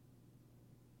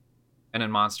Men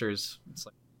and Monsters. It's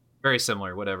like very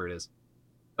similar, whatever it is.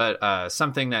 But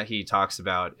something that he talks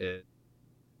about is,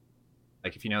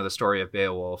 like, if you know the story of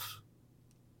Beowulf,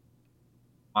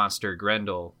 monster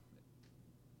Grendel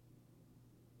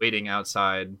waiting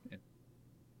outside and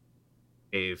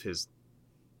cave his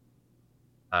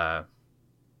hidey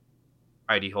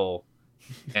hole,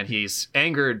 and he's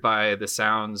angered by the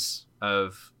sounds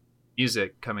of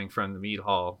music coming from the mead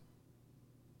hall.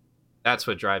 That's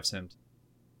what drives him to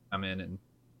come in and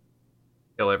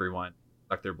kill everyone,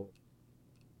 suck their blood.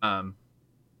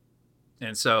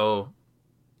 And so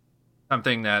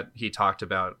something that he talked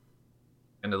about at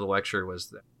the end of the lecture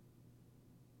was that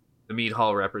the mead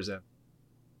hall represents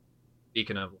a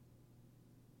beacon of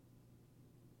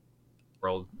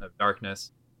world of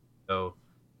darkness. So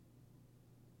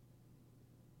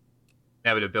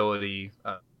inevitability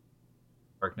of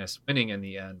darkness winning in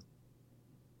the end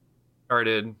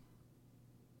started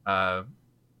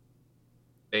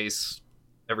base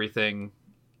everything,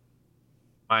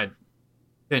 my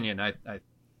opinion, I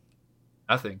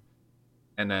nothing,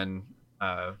 and then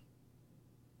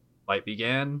light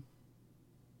began.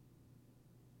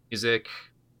 Music,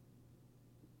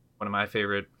 one of my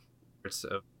favorite parts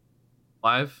of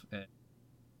live, and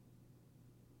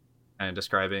kind of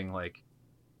describing like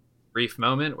brief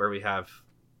moment where we have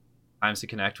times to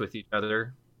connect with each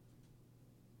other,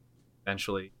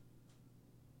 eventually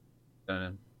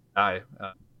gonna die,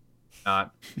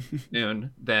 not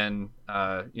noon, then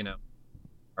car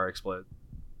explodes.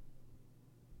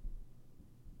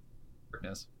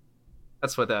 Darkness.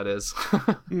 That's what that is.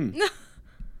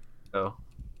 So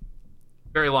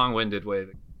very long-winded way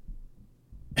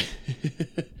to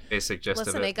basic gist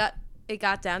Listen, of it. it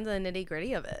got down to the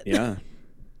nitty-gritty of it. Yeah.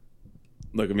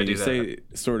 Look, I mean, do you say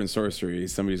sword and sorcery,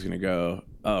 somebody's going to go,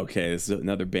 oh, okay, this is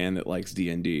another band that likes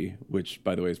D&D, which,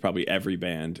 by the way, is probably every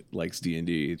band likes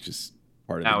D&D. It's just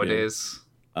part of nowadays.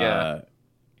 the game. Yeah.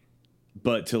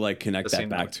 But to like connect Does that seem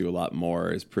back that to a lot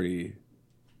more is pretty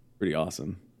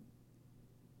awesome.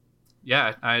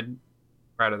 Yeah, I'm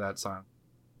proud of that song.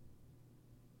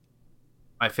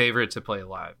 My favorite to play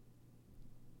live.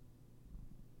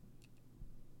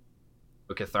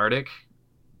 So cathartic.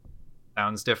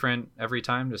 Sounds different every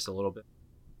time, just a little bit.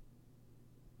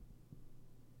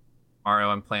 Tomorrow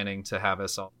I'm planning to have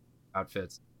us all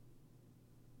outfits,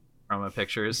 promo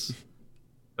pictures,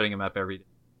 putting them up every day.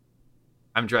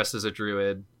 I'm dressed as a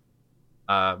druid.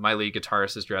 My lead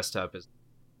guitarist is dressed up as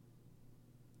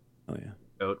Oh yeah.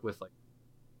 goat with like,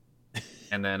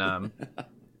 and then and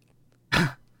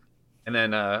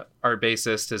then our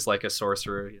bassist is like a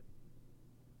sorcerer.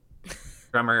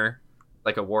 Drummer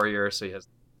like a warrior, so he has.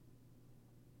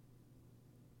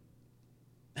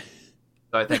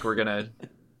 So I think we're gonna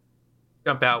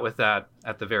jump out with that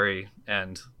at the very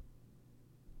end,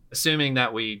 assuming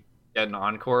that we get an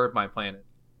encore. My plan is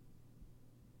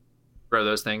throw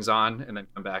those things on and then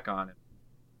come back on.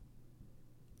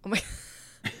 Oh my.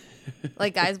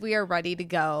 Like, guys, we are ready to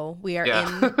go. We are Yeah.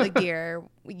 in the gear.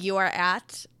 You are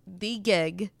at the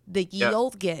gig, the ye Yeah.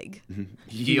 old gig.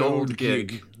 Ye old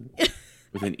gig.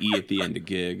 With an E at the end of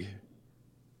gig.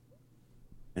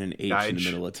 And an H in the Gige.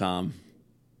 middle of Tom.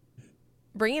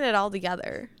 Bringing it all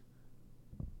together.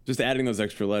 Just adding those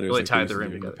extra letters. Really like tied we used the to room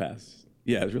do in together. past.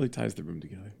 Yeah, it really ties the room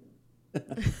together.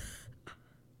 It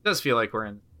does feel like we're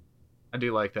in. I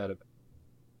do like that.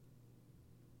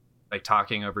 Like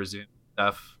talking over Zoom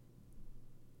stuff.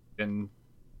 And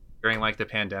during like the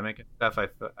pandemic and stuff,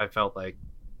 I felt like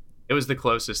it was the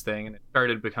closest thing, and it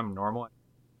started to become normal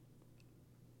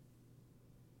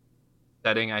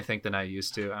setting, I think, than I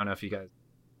used to. I don't know if you guys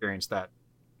experienced that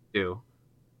too.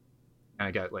 And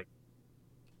I got like,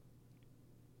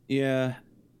 Yeah.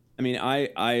 I mean, I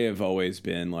have always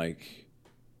been like,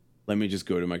 let me just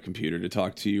go to my computer to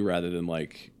talk to you rather than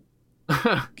like,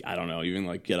 I don't know, even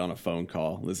like get on a phone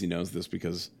call. Lizzie knows this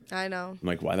because I know. I'm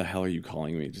like, why the hell are you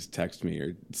calling me? Just text me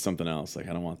or something else. Like,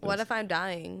 I don't want this. What if I'm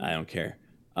dying? I don't care.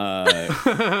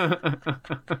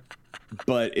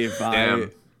 But if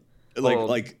Damn.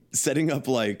 like setting up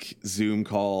like Zoom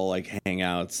call, like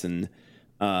Hangouts, and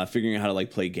figuring out how to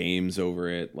like play games over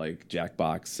it, like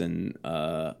Jackbox and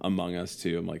Among Us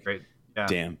too. I'm like, Great. Yeah.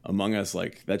 damn, Among Us,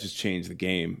 like that just changed the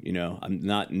game. You know, I'm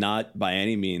not by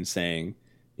any means saying,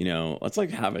 you know, let's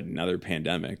like have another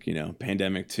pandemic. You know,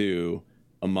 Pandemic 2,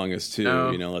 Among Us 2.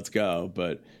 No. You know, let's go.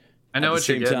 But I know at what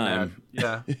the you're same getting time, at.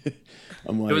 Yeah.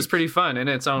 I'm like, It was pretty fun in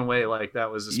its own way. Like that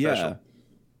was a special yeah.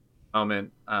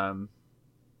 moment. And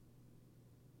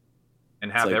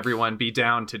have like- everyone be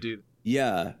down to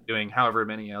doing however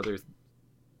many other.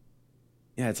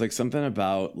 Yeah, it's like something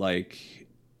about like,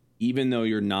 even though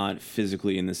you're not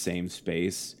physically in the same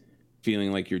space,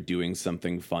 feeling like you're doing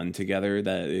something fun together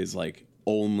that is like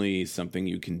only something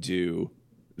you can do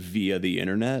via the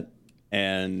internet.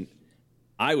 And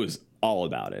I was all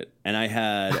about it. And I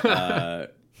had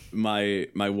my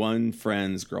one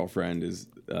friend's girlfriend is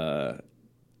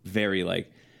very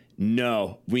like,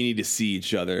 no, we need to see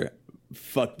each other.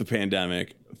 Fuck the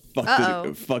pandemic.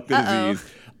 Fuck the disease.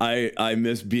 I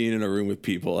miss being in a room with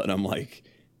people, and I'm like,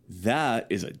 that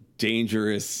is a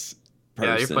dangerous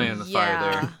person. Yeah, you're playing the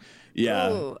fire there. Yeah.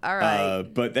 Ooh, all right.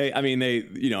 But they,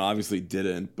 you know, obviously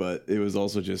didn't, but it was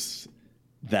also just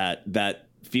that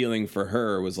feeling for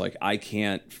her was like, I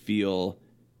can't feel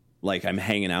like I'm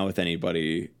hanging out with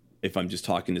anybody if I'm just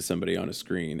talking to somebody on a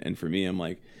screen. And for me, I'm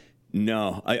like,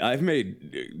 no, I've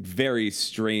made very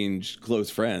strange close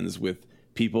friends with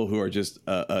people who are just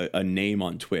a name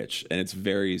on Twitch. And it's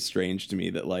very strange to me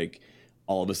that like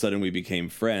all of a sudden we became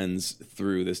friends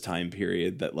through this time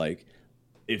period that like,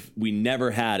 if we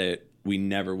never had it, we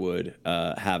never would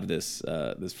have this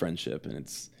friendship. And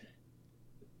it's,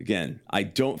 again, I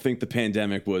don't think the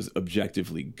pandemic was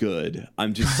objectively good.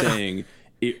 I'm just saying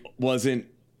it wasn't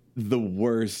the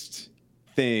worst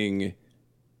thing.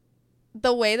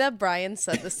 The way that Brian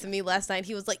said this to me last night,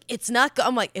 he was like, "It's not good."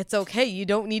 I'm like, "It's okay. You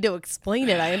don't need to explain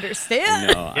it. I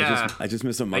understand." No, Yeah. I just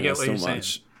miss Among get Us what so you're saying.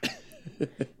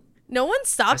 much. No one's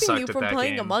stopping sucked you at from that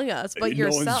playing game. Among Us, but No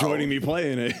yourself. one's joining me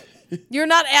playing it. You're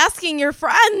not asking your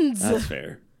friends. That's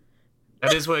fair.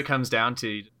 That is what it comes down to.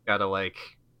 You just gotta like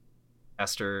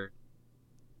Esther.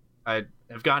 I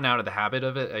have gotten out of the habit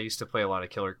of it. I used to play a lot of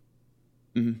Killer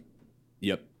Mm-hmm.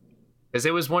 Yep. because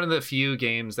it was one of the few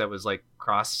games that was like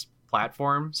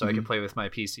cross-platform, so I could play with my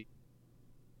PC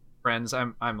friends.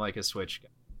 I'm like a Switch guy.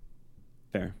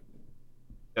 Fair.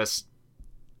 Just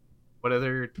what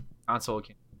other console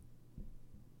game?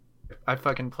 I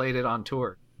fucking played it on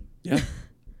tour. Yeah.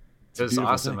 It was beautiful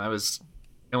awesome. thing. I was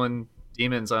killing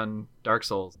demons on Dark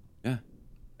Souls. Yeah.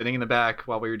 Sitting in the back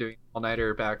while we were doing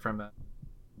all-nighter back from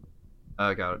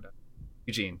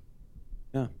Eugene.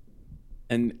 Yeah.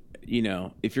 And, you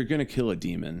know, if you're going to kill a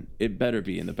demon, it better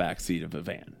be in the back seat of a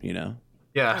van, you know?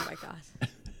 Yeah. Oh my god.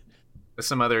 With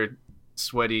some other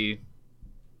sweaty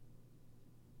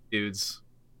dudes.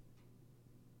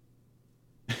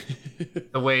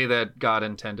 The way that God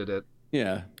intended it.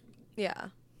 Yeah. Yeah.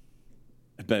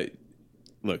 But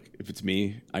look, if it's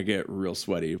me, I get real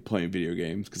sweaty playing video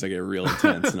games because I get real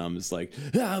intense and I'm just like,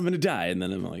 I'm going to die. And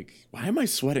then I'm like, why am I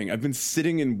sweating? I've been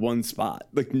sitting in one spot.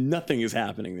 Like nothing is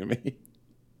happening to me.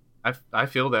 I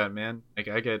feel that, man. Like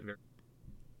I get very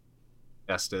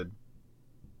invested.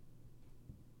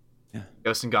 Yeah.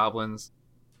 Ghosts and Goblins.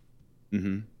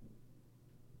 Mm-hmm.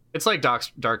 It's like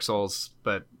Dark Souls,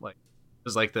 but like it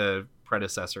was like the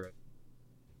predecessor.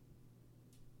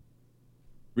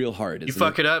 Real hard. You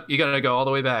fuck it up, you gotta go all the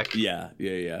way back. Yeah.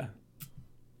 Yeah.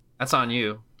 That's on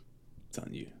you. It's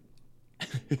on you.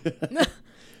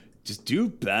 Just do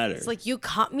better. It's like you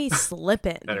caught me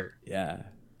slipping. Better. Yeah.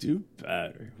 Do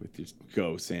better with your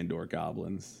ghosts and or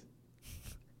goblins.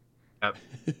 Yep.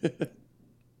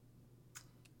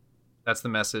 That's the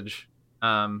message.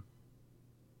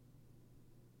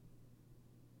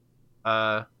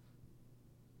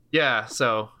 Yeah,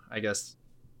 so I guess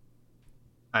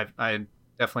I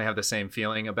definitely have the same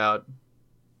feeling about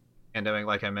pandemic,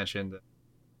 like I mentioned,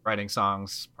 writing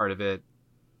songs, part of it,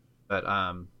 but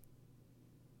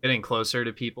getting closer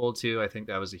to people too. I think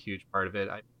that was a huge part of it.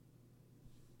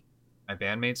 My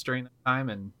bandmates during that time,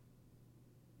 and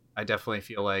I definitely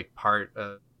feel like part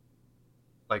of,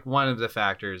 like, one of the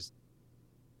factors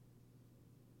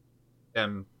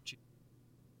them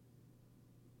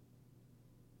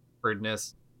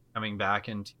awkwardness coming back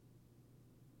into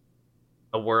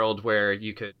a world where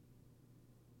you could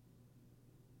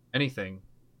anything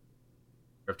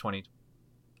of 2020.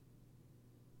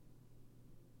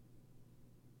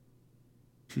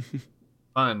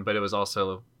 Fun, but it was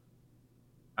also,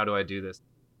 how do I do this?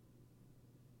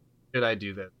 Should I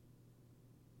do this?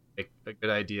 A good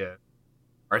idea.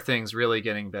 Are things really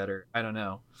getting better? I don't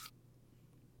know.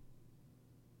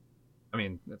 I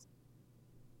mean, I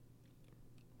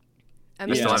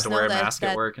still have just to know wear a that- mask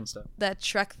at work and stuff. That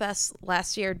Shrek Fest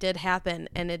last year did happen,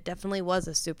 and it definitely was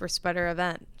a super spreader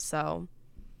event. So,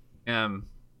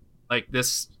 Like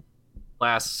this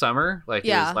last summer, like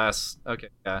Yeah. it was last. Okay,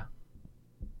 yeah,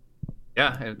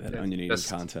 yeah. That onion eating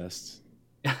contest.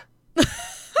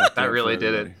 That really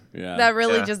did it. Yeah. that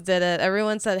really Yeah. just did it.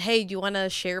 Everyone said, "Hey, do you want to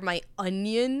share my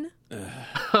onion?" That's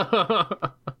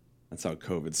how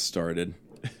COVID started.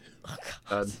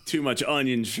 Too much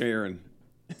onion sharing.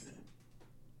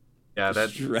 Yeah,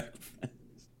 Shrek.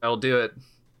 that'll do it.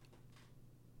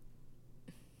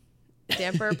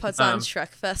 Damper puts on Shrek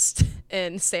Fest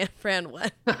in San Fran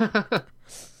when. I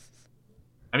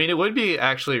mean, it would be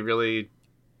actually really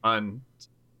fun to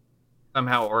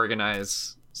somehow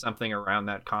organize something around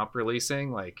that comp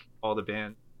releasing, like all the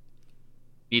band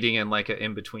meeting in like an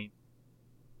in-between.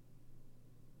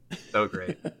 So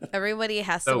great. Everybody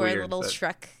has So to wear weird, little but-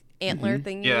 Shrek antler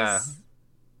thingies. Yeah.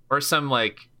 Or some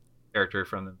like character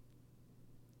from them.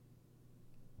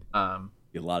 A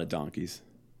lot of donkeys.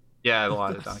 Yeah, a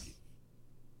lot of donkeys.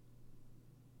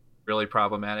 Really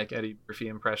problematic Eddie Murphy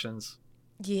impressions.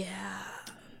 Yeah.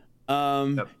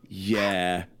 Yep.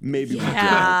 Yeah. Maybe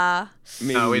Yeah. we don't.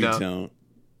 Maybe No, we we don't. don't.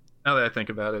 Now that I think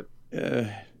about it.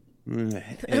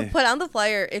 Put on the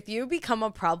flyer. If you become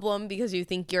a problem because you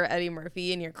think you're Eddie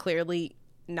Murphy and you're clearly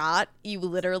not, you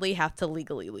literally have to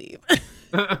legally leave.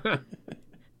 I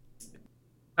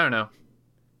don't know.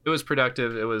 It was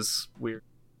productive. It was weird.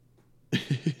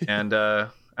 And I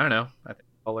don't know. I think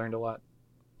I learned a lot.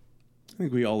 I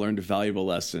think we all learned a valuable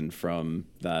lesson from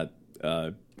that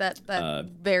that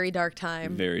very dark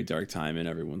time. very dark time in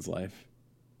everyone's life.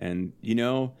 And, you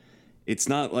know, it's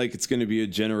not like it's going to be a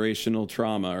generational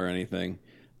trauma or anything.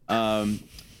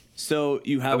 So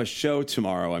you have a show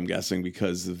tomorrow, I'm guessing,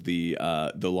 because of the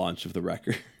launch of the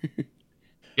record.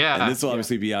 Yeah. And this will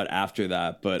obviously be out after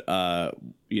that. But,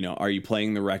 you know, are you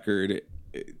playing the record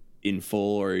in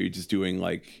full, or are you just doing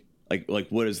like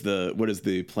what is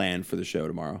the plan for the show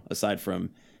tomorrow, aside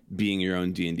from being your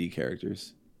own D&D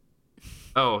characters?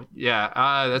 Oh,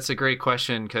 yeah. That's a great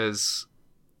question, because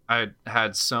I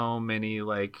had so many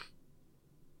like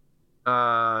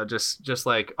just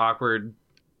like awkward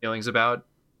feelings about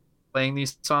playing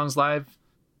these songs live.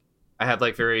 I had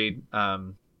like very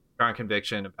strong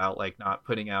conviction about like not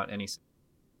putting out any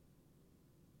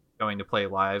going to play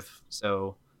live.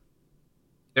 So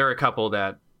there are a couple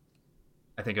that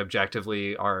I think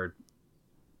objectively are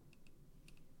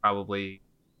probably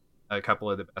a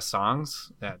couple of the best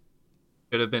songs that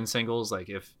could have been singles. Like,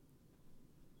 if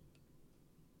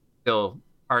still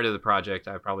part of the project,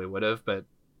 I probably would have, but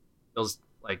feels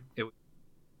like it would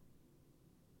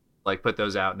like put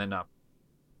those out and then not.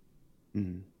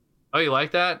 Mm-hmm. Oh, you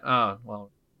like that? Oh,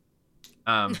 well,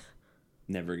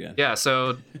 Never again. yeah.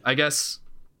 So I guess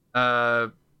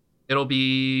it'll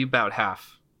be about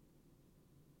half.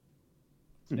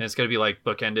 And it's going to be like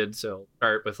bookended. So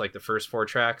start with like the first 4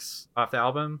 tracks off the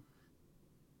album.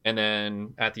 And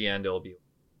then at the end, it'll be,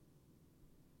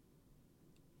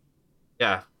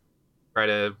 yeah, try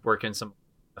to work in some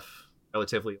stuff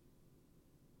relatively.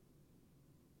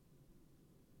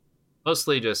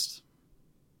 Mostly just,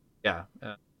 yeah,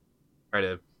 try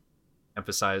to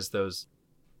emphasize those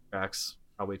tracks.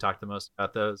 Probably talk the most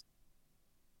about those.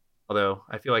 Although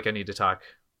I feel like I need to talk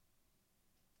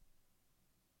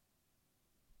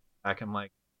back and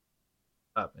like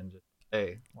up and just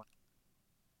say.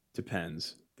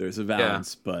 Depends. There's a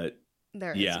balance, but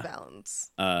There is yeah.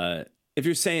 balance. If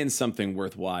you're saying something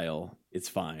worthwhile, it's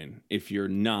fine. If you're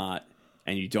not,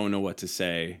 and you don't know what to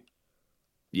say,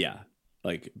 yeah.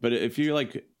 Like, but if you're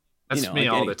like, That's me like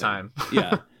all anything, the time.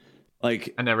 yeah.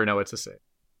 Like, I never know what to say.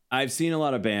 I've seen a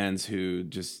lot of bands who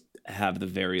just have the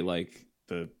very like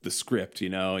the script,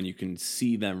 and you can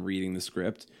see them reading the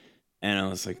script. And I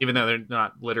was like, Even though they're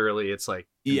not literally, it's like,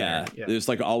 yeah, yeah. There's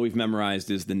like all we've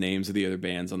memorized is the names of the other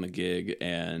bands on the gig,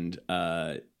 and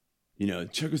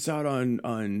check us out on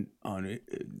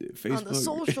Facebook, On the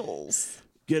socials.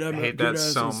 Get up, I hate get that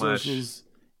us so on much. socials.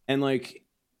 And like,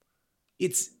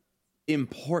 it's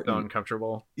important. So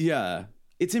uncomfortable. Yeah,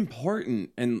 it's important,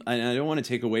 and I don't want to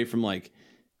take away from like,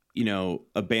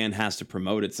 a band has to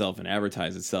promote itself and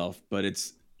advertise itself, but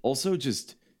it's also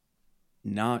just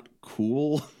not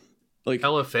cool. Like,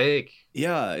 Hella fake.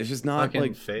 yeah, it's just not Fucking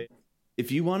like fake.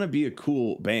 if you want to be a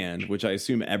cool band, which I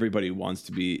assume everybody wants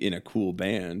to be in a cool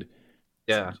band.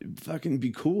 Yeah. Fucking be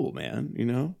cool,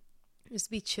 man. Just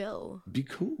be chill. Be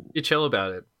cool. You chill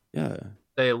about it. Yeah.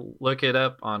 They look it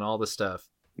up on all the stuff.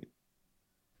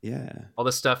 Yeah. All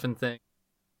the stuff and things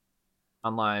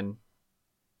online.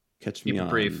 Catch Keep me it on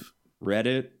brief.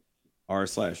 Reddit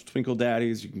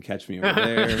r/Twinkle-Daddies. You can catch me over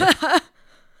there.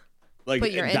 Like,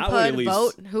 Put your that would at input, least,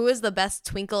 vote. Who is the best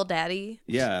Twinkle Daddy?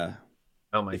 Yeah.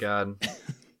 Oh my God.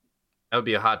 That would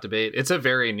be a hot debate. It's a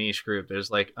very niche group.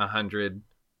 There's like 100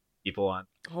 people on.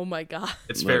 Oh my God.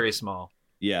 It's Look. very small.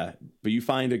 Yeah. But you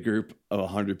find a group of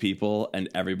 100 people and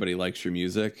everybody likes your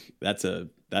music. That's a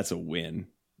win.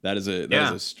 That is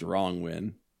a strong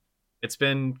win. It's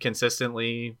been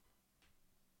consistently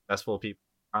successful. People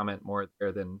comment more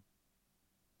there than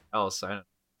else. I don't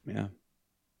Yeah.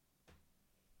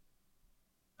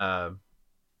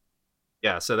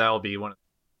 yeah, so that'll be one of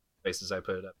the places I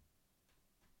put it up.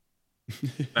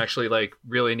 I'm actually like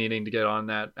really needing to get on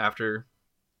that after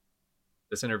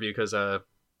this interview because I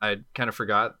kind of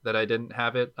forgot that I didn't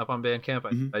have it up on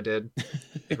Bandcamp. I did,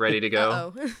 like, ready to go.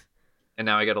 Uh-oh. And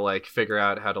now I got to like figure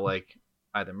out how to like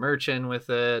buy the merch in with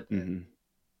it. Mhm.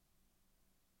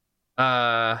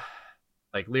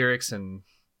 Like lyrics and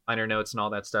liner notes and all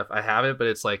that stuff. I have it, but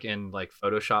it's like in like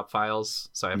Photoshop files,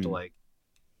 so I have to like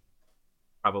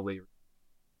probably.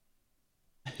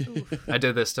 I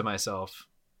did this to myself.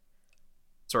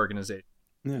 It's organization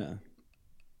Yeah.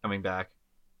 coming back.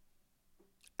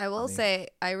 I will Funny. say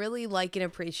I really like and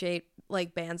appreciate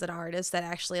like bands and artists that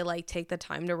actually like take the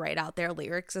time to write out their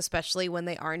lyrics, especially when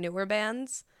they are newer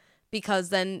bands, because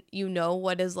then you know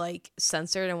what is like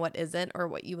censored and what isn't, or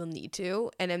what you will need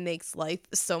to, and it makes life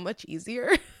so much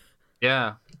easier.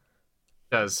 Yeah,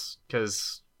 because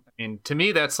I mean, to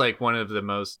me, that's like one of the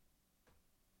most.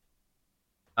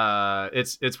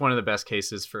 It's one of the best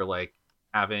cases for like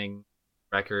having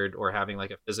record or having like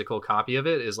a physical copy of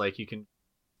it is like you can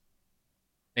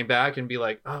think back and be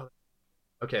like, oh,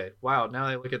 okay, wow. Now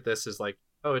I look at this as like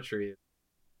poetry.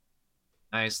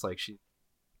 Nice, like she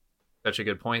such a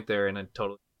good point there, and I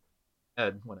totally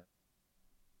head when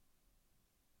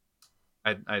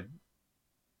I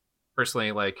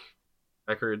personally like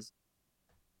records.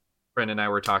 Brent and I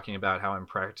were talking about how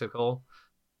impractical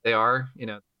they are.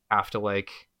 Have to like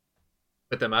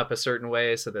put them up a certain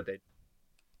way so that they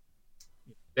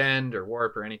bend or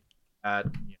warp or anything like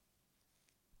that.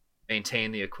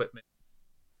 Maintain the equipment.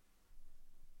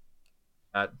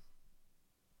 That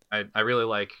I really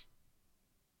like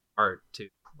art too,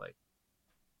 like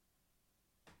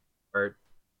art.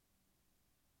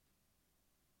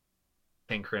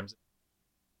 King Crimson.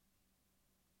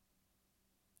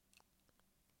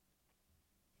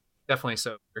 Definitely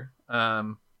sober.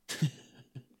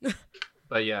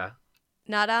 But yeah.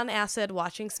 Not on acid,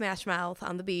 watching Smash Mouth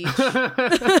on the beach.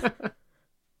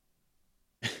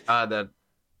 That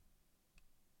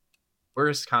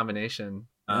worst combination.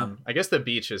 I guess the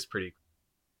beach is pretty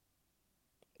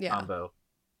Yeah. combo.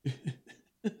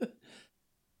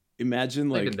 Imagine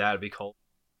like Thinking that'd be cold.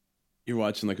 you're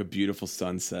watching like a beautiful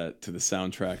sunset to the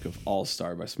soundtrack of All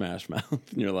Star by Smash Mouth,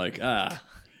 and you're like,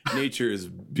 nature is a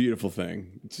beautiful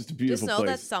thing. It's just a beautiful Just know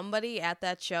that place. somebody at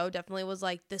that show definitely was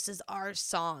like, this is our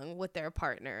song with their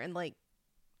partner, and like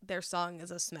their song is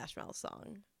a Smash Mouth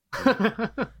song.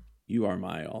 You are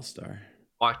my All Star.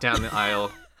 Walk down the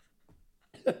aisle.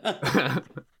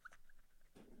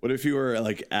 What if you were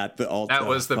like at the altar? That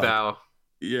was the vow.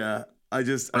 Yeah, I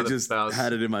just One of the vows.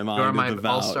 had it in my mind. You are that my the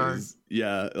vow all-star. is-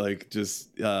 yeah, like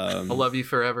just I'll love you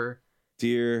forever.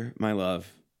 dear my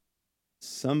love.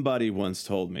 Somebody once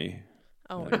told me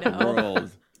Oh that the no.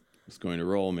 world was going to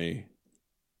roll me,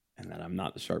 and that I'm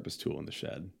not the sharpest tool in the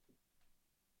shed.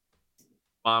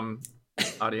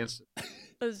 Audience. It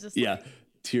was just Yeah, like,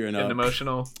 tearing Getting up.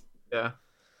 emotional. Yeah,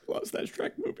 What was that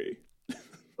Shrek movie?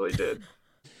 really did.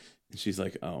 And she's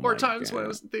like, "Oh, More my times when I God.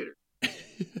 was in theater.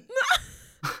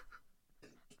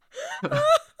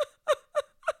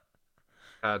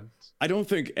 God. I don't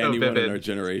think anyone in our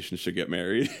generation should get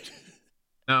married.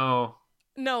 No.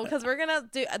 No, because we're gonna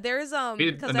do. There's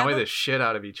We annoy the shit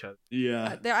out of each other.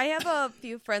 Yeah. I have a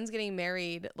few friends getting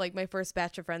married. Like my first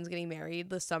batch of friends getting married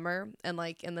this summer, and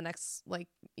like in the next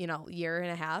year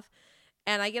and a half.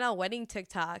 And I get on wedding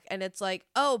TikTok, and it's like,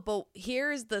 oh, but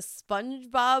here's the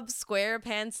SpongeBob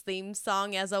SquarePants theme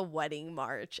song as a wedding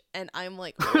march, and I'm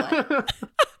like, what?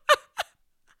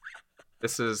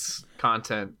 This is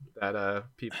content that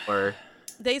people are.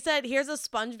 They said, here's a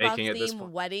SpongeBob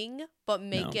theme wedding, but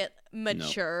make it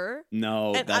mature.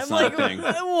 No, and that's I'm not like, a thing.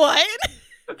 What?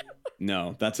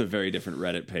 No, that's a very different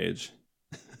Reddit page.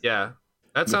 Yeah,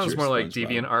 that sounds more like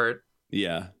DeviantArt.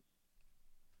 Yeah.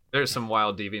 There's some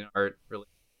wild DeviantArt really.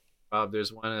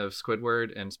 There's one of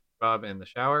Squidward and SpongeBob in the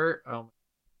shower. Oh.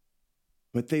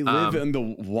 But they live in the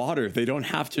water. They don't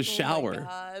have to shower. Oh my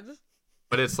God.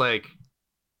 But it's like,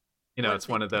 it's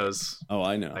one of those. Oh,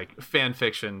 I know. Like fan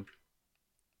fiction.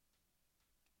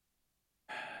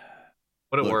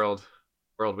 What a world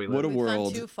we live in. What a world.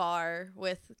 We've gone too far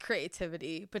with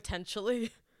creativity,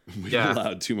 potentially. We've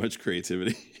allowed too much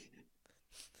creativity.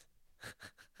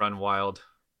 Run wild.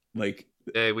 Like,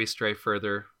 today we stray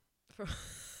further.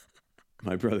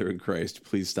 My brother in Christ,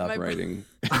 please stop writing.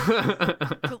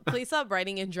 Please stop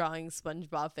writing and drawing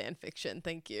SpongeBob fan fiction.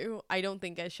 Thank you. I don't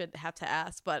think I should have to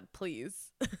ask, but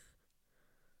please.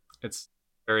 It's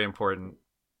very important.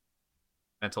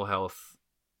 Mental health,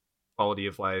 quality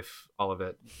of life, all of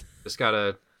it. Just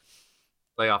gotta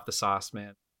lay off the sauce,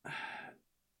 man.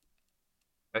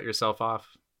 Cut yourself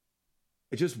off.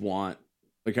 I just want,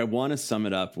 I want to sum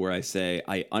it up where I say,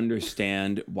 I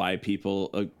understand why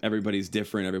people, everybody's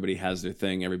different. Everybody has their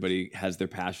thing. Everybody has their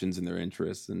passions and their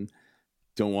interests, and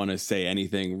don't want to say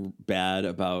anything bad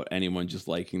about anyone just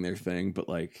liking their thing. But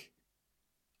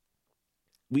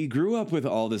we grew up with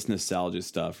all this nostalgia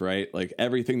stuff, right? Like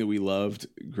everything that we loved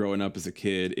growing up as a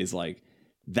kid is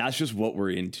that's just what we're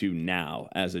into now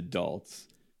as adults.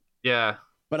 Yeah.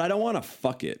 But I don't want to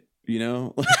fuck it,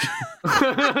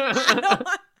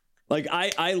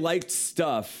 I liked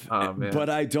stuff, but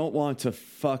I don't want to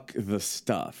fuck the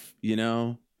stuff,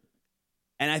 And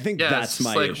I think that's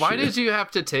my issue. Why did you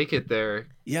have to take it there?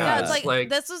 Yeah, it's like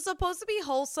this was supposed to be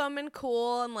wholesome and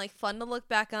cool and fun to look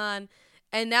back on.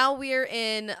 And now we're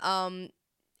in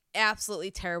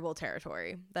absolutely terrible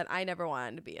territory that I never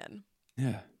wanted to be in.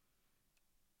 Yeah.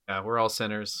 Yeah, we're all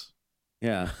sinners.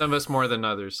 Yeah. Some of us more than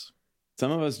others.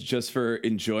 Some of us, just for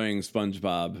enjoying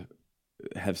SpongeBob,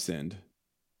 have sinned.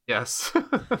 Yes.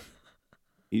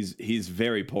 He's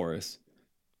very porous.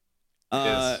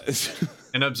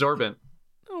 And absorbent.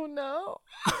 Oh no.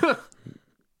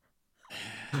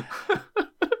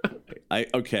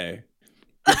 Okay.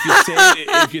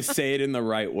 If you say it in the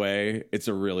right way, it's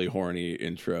a really horny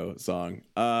intro song.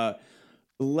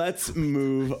 Let's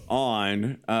move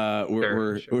on.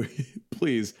 We're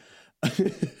please.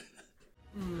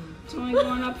 So we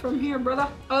going up from here, brother?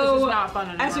 Oh, this is not fun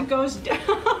anymore. As it goes down.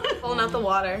 Pulling out the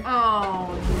water.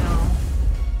 Oh no.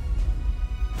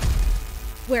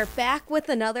 We're back with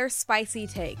another Spicy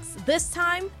Takes. This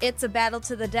time, it's a battle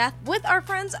to the death with our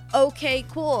friends OK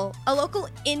Cool, a local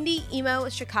indie emo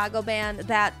Chicago band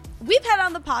that we've had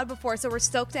on the pod before, so we're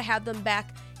stoked to have them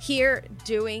back here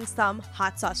doing some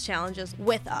hot sauce challenges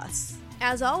with us.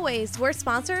 As always, we're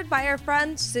sponsored by our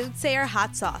friend Soothsayer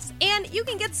Hot Sauce, and you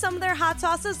can get some of their hot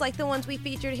sauces like the ones we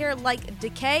featured here, like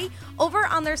Decay, over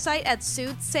on their site at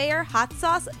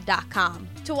soothsayerhotsauce.com.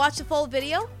 To watch the full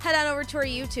video, head on over to our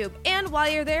YouTube, and while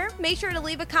you're there, make sure to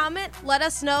leave a comment, let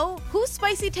us know whose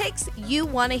spicy takes you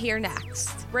want to hear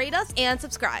next. Rate us and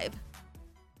subscribe.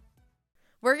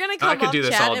 We're going to come up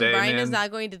chat, and Brian is not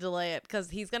going to delay it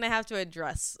because he's going to have to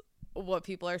address what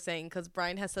people are saying, because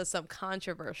Brian has said some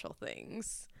controversial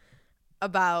things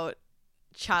about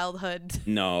childhood.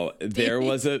 No, there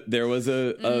was a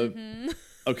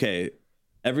okay,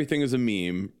 everything is a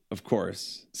meme, of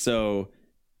course. So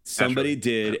somebody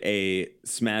did a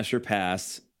smash or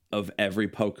pass of every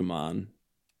Pokemon.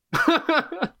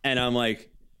 And I'm like,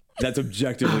 that's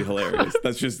objectively hilarious.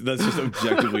 That's just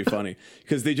objectively funny,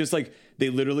 because they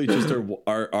literally just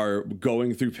are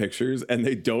going through pictures and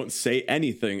they don't say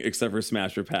anything except for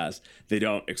smash or pass. They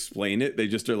don't explain it. They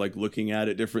just are looking at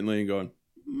it differently and going,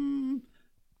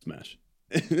 smash,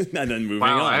 and then moving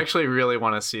on. I actually really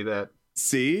want to see that.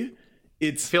 See,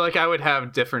 I feel like I would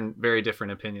have very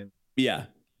different opinions. Yeah.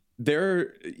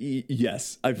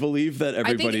 Yes, I believe that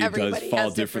everybody does fall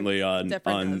differently on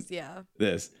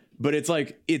this. But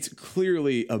it's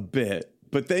clearly a bit,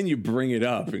 but then you bring it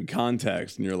up in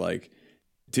context and you're like,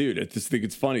 dude, I just think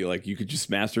it's funny. You could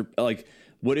just master,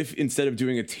 What if instead of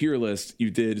doing a tier list, you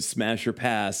did smash or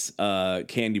pass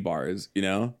candy bars, you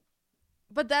know?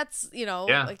 But that's,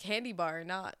 Yeah. a candy bar,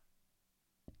 not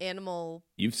animal.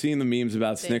 You've seen the memes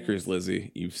about Things. Snickers,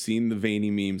 Lizzie. You've seen the veiny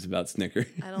memes about Snickers.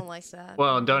 I don't like that.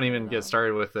 Well, and don't I even know. get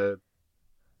started with the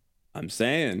I'm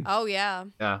saying. Oh, yeah.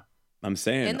 I'm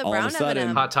saying. And the all of a brown sudden,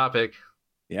 M&M. hot topic.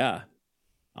 yeah.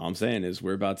 All I'm saying is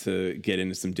we're about to get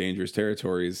into some dangerous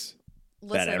territories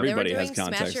Listen, that everybody they were has doing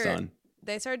context Smash or, on.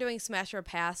 They started doing Smash or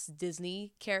Pass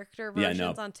Disney character Yeah,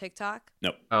 versions no. on TikTok.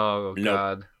 Nope. Oh Nope.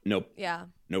 God. Nope. Yeah.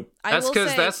 Nope. That's will because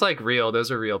say- that's like real. Those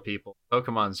are real people.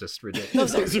 Pokemon's just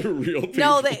ridiculous. Those are real people.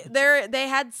 No, they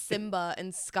had Simba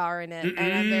and Scar in it,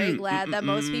 and I'm very glad that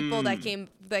most people that came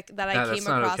that I Yeah, came that's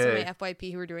not across okay. in my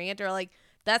FYP who were doing it, they're like,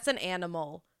 "That's an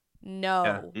animal."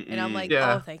 No, Yeah. and I'm like,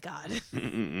 Yeah. "Oh, thank God."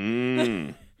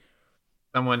 Mm-mm.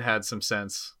 Someone had some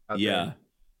sense. Out Yeah. there.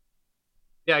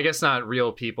 Yeah, I guess not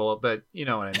real people, but you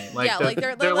know what I mean. Like yeah, like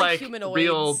they're they're like real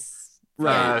humanoids.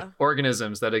 Right.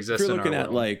 organisms that If exist you're in looking our at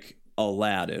world. like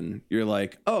Aladdin, you're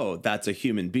like, oh, that's a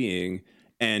human being.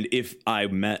 And if I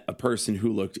met a person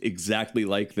who looked exactly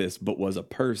like this but was a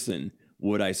person,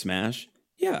 would I smash?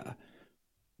 Yeah.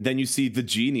 Then you see the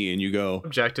genie and you go,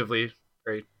 Objectively,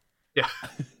 great. Yeah.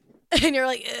 and you're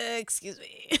like, "Excuse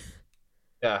me."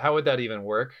 Yeah, how would that even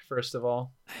work, first of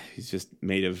all? he's just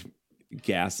made of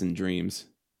gas and dreams.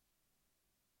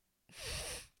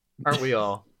 Aren't we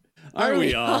all? Aren't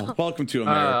we all? Welcome to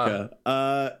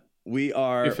America. We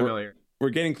are You're familiar. we're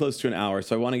getting close to an hour,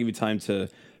 so I want to give you time to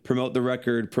promote the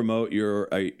record, promote your,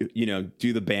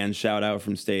 do the band shout out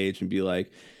from stage and be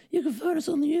like, you can find us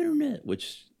on the internet,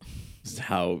 which is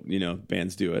how,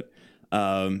 bands do it.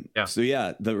 Yeah. So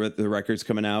yeah, the record's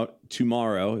coming out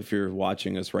tomorrow. If you're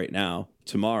watching us right now,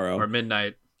 tomorrow Or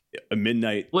midnight.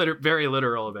 midnight. Very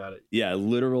literal about it. Yeah.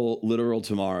 Literal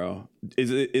tomorrow.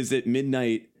 Is it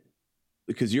midnight?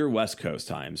 Because you're West Coast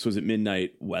time. So is it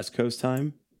midnight West Coast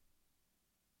time?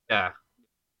 Yeah.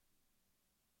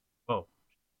 Oh.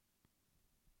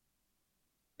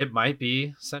 It might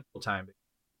be Central Time.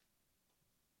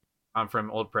 I'm from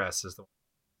Old Press is the one.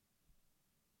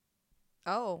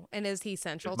 Oh, and is he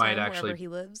Central It might Time actually- wherever he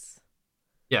lives?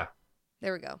 Yeah.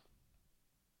 There we go.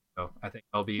 So I think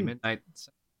I'll be midnight.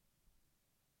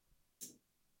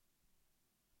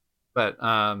 But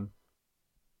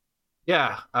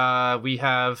we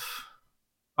have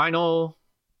vinyl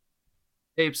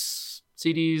tapes,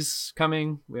 CDs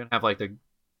coming. We don't have like the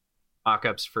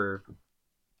mock-ups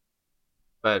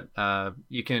but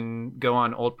you can go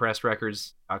on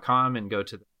oldpressrecords.com and go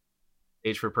to the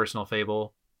page for Personal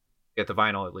Fable, get the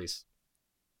vinyl at least,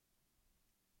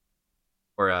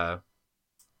 or a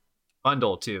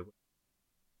bundle too,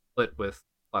 split with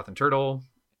Cloth and Turtle,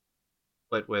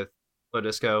 split with Flow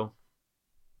Disco.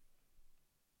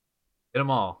 Get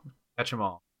them all, catch them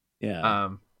all. Yeah.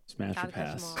 Smash or Gotta catch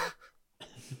 'em pass. all.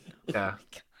 Yeah,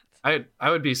 I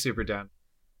would be super down,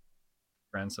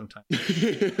 friends sometime.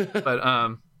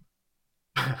 But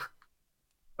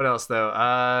what else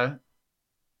though?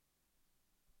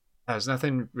 There's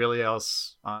nothing really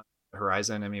else on the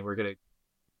horizon. I mean, we're gonna,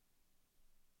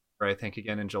 I think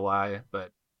again in July,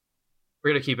 but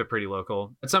we're gonna keep it pretty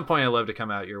local. At some point, I'd love to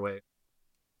come out your way,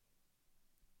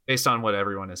 based on what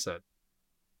everyone has said.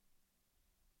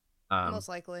 Most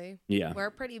likely. Yeah. We're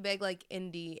a pretty big like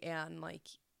indie and like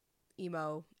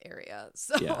emo area.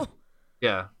 So Yeah.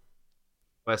 Yeah,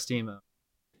 West Emo.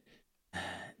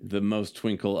 The most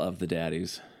twinkle of the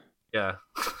daddies. Yeah.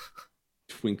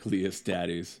 Twinkliest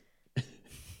daddies.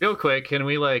 Real quick, can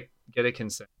we like get a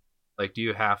consent? Like, do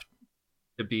you have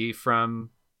to be from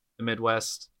the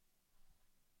Midwest?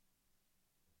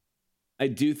 I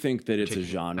do think that it's a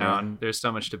genre. There's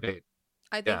so much debate.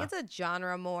 I think Yeah. it's a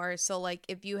genre more. So like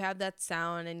if you have that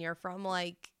sound and you're from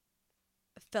like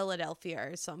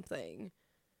Philadelphia or something,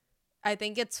 I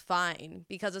think it's fine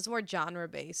because it's more genre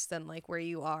based than like where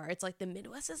you are. It's like the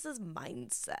Midwest is this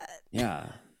mindset. Yeah.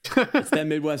 It's that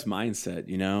Midwest mindset,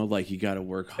 like you got to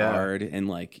work hard and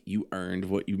like you earned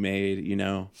what you made,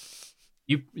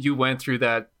 You went through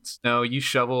that snow. You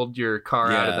shoveled your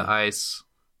car out of Yeah. the ice.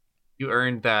 You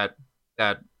earned that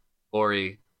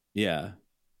glory. Yeah.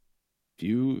 If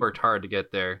you Worked hard to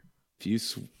get there.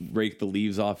 rake the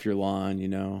leaves off your lawn,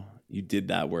 you did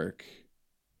that work.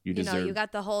 You deserve You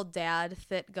got the whole dad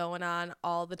fit going on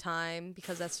all the time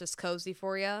because that's just cozy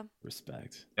for you.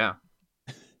 respect. Yeah.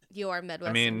 You are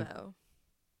Midwest mean, emo.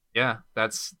 Yeah,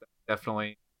 that's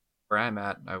definitely where I'm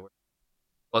at. Well,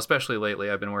 especially lately,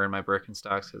 I've been wearing my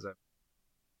Birkenstocks because I've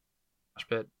mosh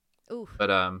pit. Ooh. But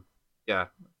yeah,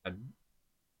 I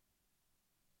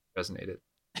resonated.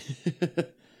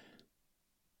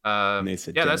 And they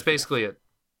said, Yeah, that's "Jennifer." basically it.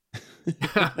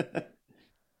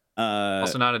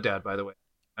 Also not a dad, by the way.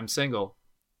 I'm single.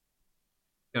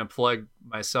 Gonna plug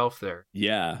myself there.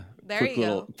 Yeah. There quick you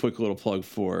little go. quick little plug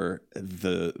for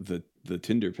the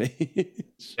Tinder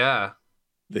page. Yeah,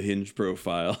 The Hinge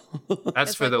profile.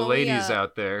 that's It's for like the when we, ladies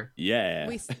out there. Yeah.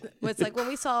 It's like when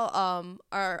we saw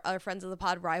our friends of the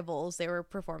pod Rivals, they were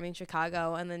performing in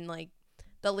Chicago, and then like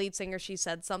the lead singer, she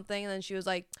said something, and then she was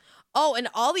like, "Oh, and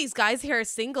all these guys here are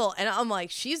single," and I'm like,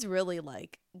 she's really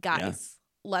like, guys,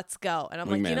 let's go, and I'm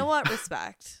like, you know what,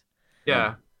 respect.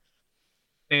 Yeah,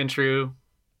 staying true,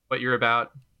 what you're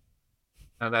about,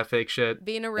 none of that fake shit.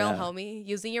 Being a real homie,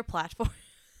 using your platform.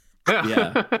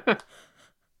 Yeah.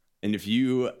 And if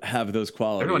you have those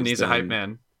qualities, Everyone needs a hype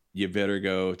man. You better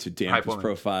go to Damper's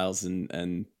profiles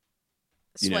and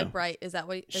Swipe right. Is that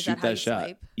what? Is shoot that how you shot.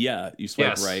 swipe? Yeah, you swipe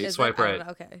Yes. right. Is Swipe that, right.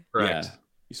 Okay. Correct. Yeah,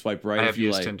 you swipe right. I if have you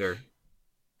used like. Tinder.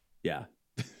 Yeah.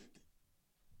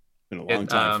 Been a long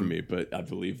time for me, but I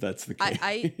believe that's the case.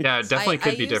 Yeah, it definitely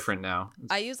could be use- different now.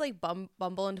 I used like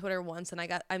Bumble and Twitter once,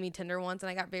 and Tinder once, and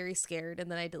I got very scared,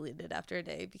 and then I deleted it after a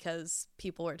day because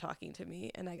people were talking to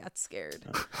me, and I got scared.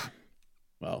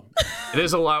 Well, It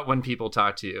is a lot when people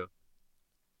talk to you.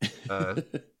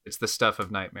 It's the stuff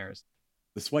of nightmares.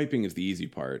 the swiping is the easy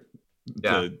part.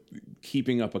 Yeah. The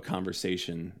keeping up a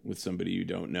conversation with somebody you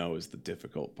don't know is the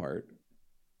difficult part.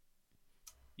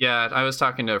 Yeah, I was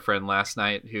talking to a friend last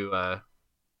night who I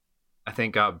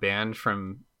think got banned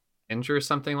from Hinge or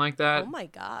something like that. Oh my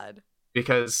god.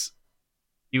 Because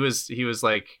he was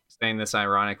like saying this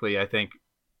ironically. I think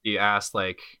he asked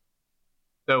like,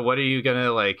 so what are you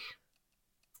gonna like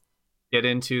get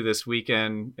into this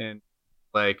weekend, and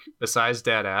like besides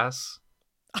dad ass?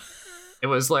 It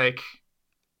was like,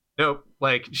 nope,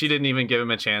 like she didn't even give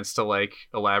him a chance to like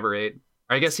elaborate.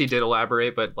 I guess he did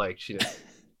elaborate, but like she didn't.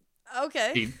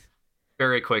 Okay. He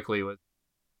very quickly was.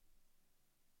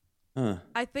 Huh.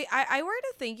 I think I were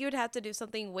to think you would have to do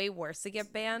something way worse to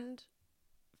get banned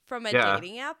from a Yeah.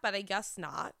 dating app, but I guess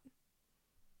not.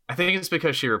 I think it's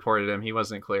because she reported him. He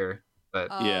wasn't clear, but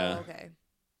Oh, Yeah. okay.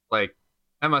 like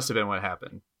that must have been what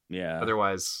happened. Yeah.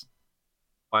 Otherwise,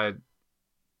 why?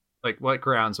 Like, what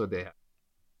grounds would they have?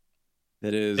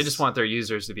 That is. They just want their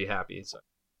users to be happy. So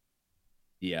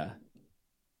Yeah.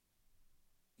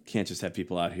 Can't just have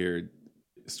people out here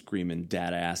screaming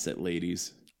dad ass at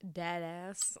ladies. Dead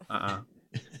ass.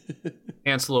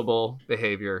 cancelable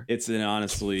behavior. It's an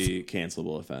honestly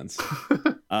cancelable offense.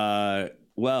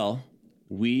 Well,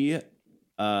 we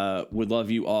would love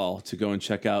you all to go and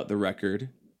check out the record.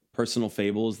 Personal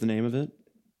Fable is the name of it.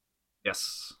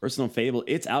 Yes. Personal Fable.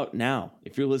 It's out now.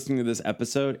 If you're listening to this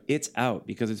episode, it's out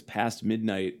because it's past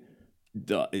midnight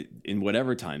in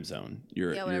whatever time zone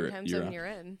Whatever time zone on. you're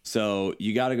in. So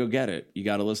you got to go get it. You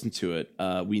got to listen to it.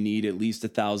 We need at least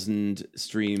 1,000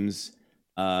 streams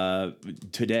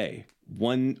today.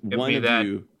 One Give of me that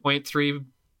you. 0.3%.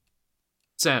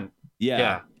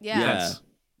 Yeah. Yeah.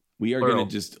 We are Plural. going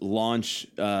to just launch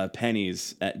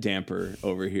pennies at Damper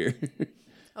over here.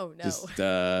 Oh no. Just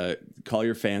call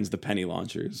your fans the penny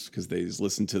launchers because they just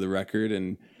listen to the record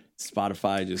and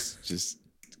Spotify just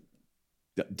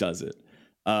does it.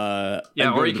 Yeah,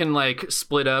 and or you can like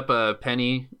split up a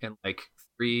penny in like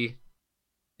 3,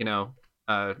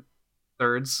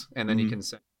 thirds, and then you can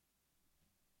send.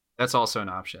 That's also an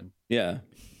option. Yeah.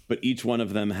 But each one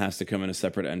of them has to come in a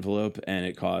separate envelope, and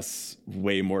it costs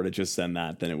way more to just send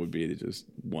that than it would be to just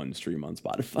one stream on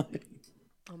Spotify.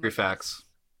 Oh my Free God. facts.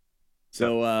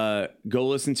 So go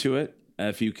listen to it.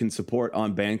 If you can support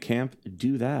on Bandcamp,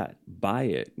 do that. Buy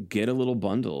it. Get a little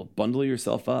bundle. Bundle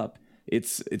yourself up.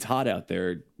 It's hot out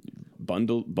there.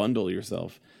 Bundle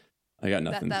yourself. I got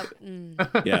nothing.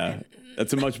 Yeah,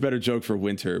 that's a much better joke for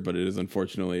winter, but it is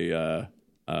unfortunately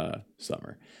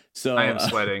summer. So I am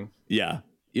sweating. Yeah,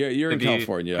 you're in To be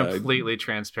California. Completely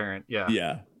transparent.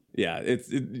 Yeah. Yeah.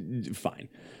 It's fine.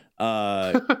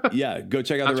 Yeah, go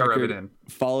check out Not the to rub record. it in.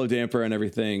 Follow Damper and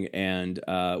everything, and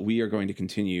we are going to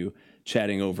continue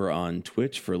chatting over on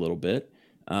Twitch for a little bit.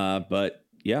 But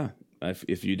yeah,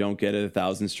 if you don't get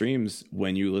 1,000 streams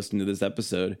when you listen to this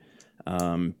episode,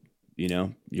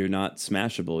 you're not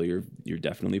smashable. You're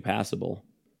definitely passable.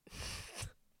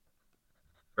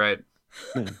 Right.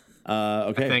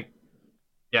 Okay.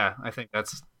 I think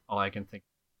that's all I can think.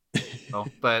 Well,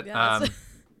 but Yeah, that's-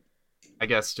 I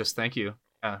guess just thank you.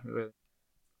 Yeah,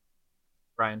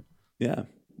 Brian. Yeah.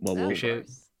 Well, Of Appreciate it.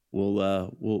 course.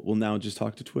 we'll now just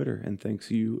talk to Twitter, and thank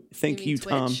you, mean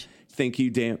Tom. Twitch? Thank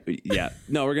you, Yeah.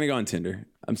 No, we're gonna go on Tinder.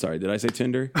 I'm sorry. Did I say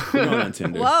Tinder? We're going on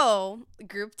Tinder. Whoa,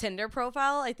 group Tinder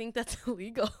profile? I think that's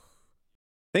illegal.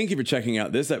 Thank you for checking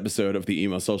out this episode of the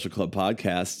Emo Social Club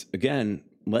podcast. Again,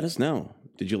 let us know.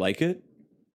 Did you like it?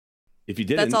 If you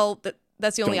didn't,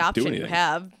 that's the only don't do option you anything.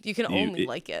 have. You can only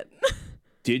like it.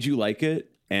 Did you like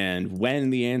it? And when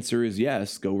the answer is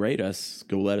yes, go rate us.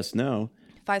 Go let us know.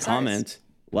 5 stars. Comment,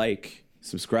 like,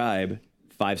 subscribe,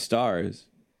 5 stars.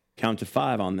 Count to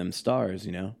 5 on them stars,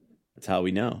 you know? That's how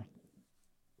we know.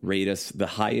 Rate us the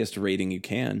highest rating you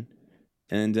can,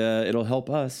 and it'll help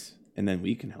us, and then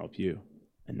we can help you.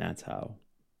 And that's how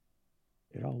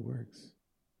it all works.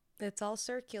 It's all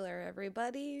circular,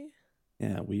 everybody.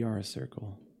 Yeah, we are a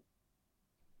circle.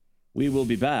 We will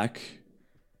be back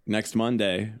next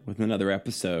Monday with another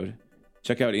episode.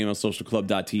 Check out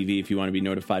emosocialclub.tv if you want to be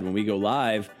notified when we go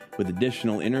live with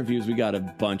additional interviews. We got a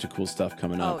bunch of cool stuff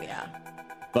coming up. Oh, yeah.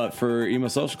 But for Emo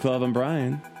Social Club, I'm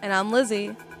Brian. And I'm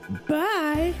Lizzie.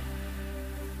 Bye.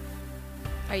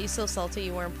 Are you so salty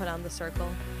you weren't put on the circle?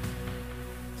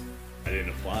 I didn't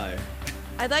apply.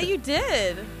 I thought you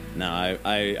did. No,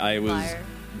 I was Liar.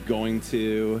 going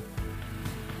to.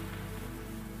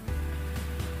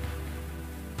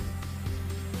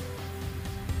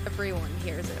 Everyone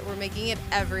hears it. We're making it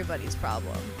everybody's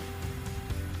problem.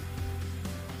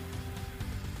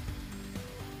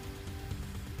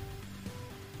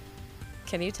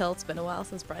 Can you tell it's been a while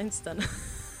since Brian's done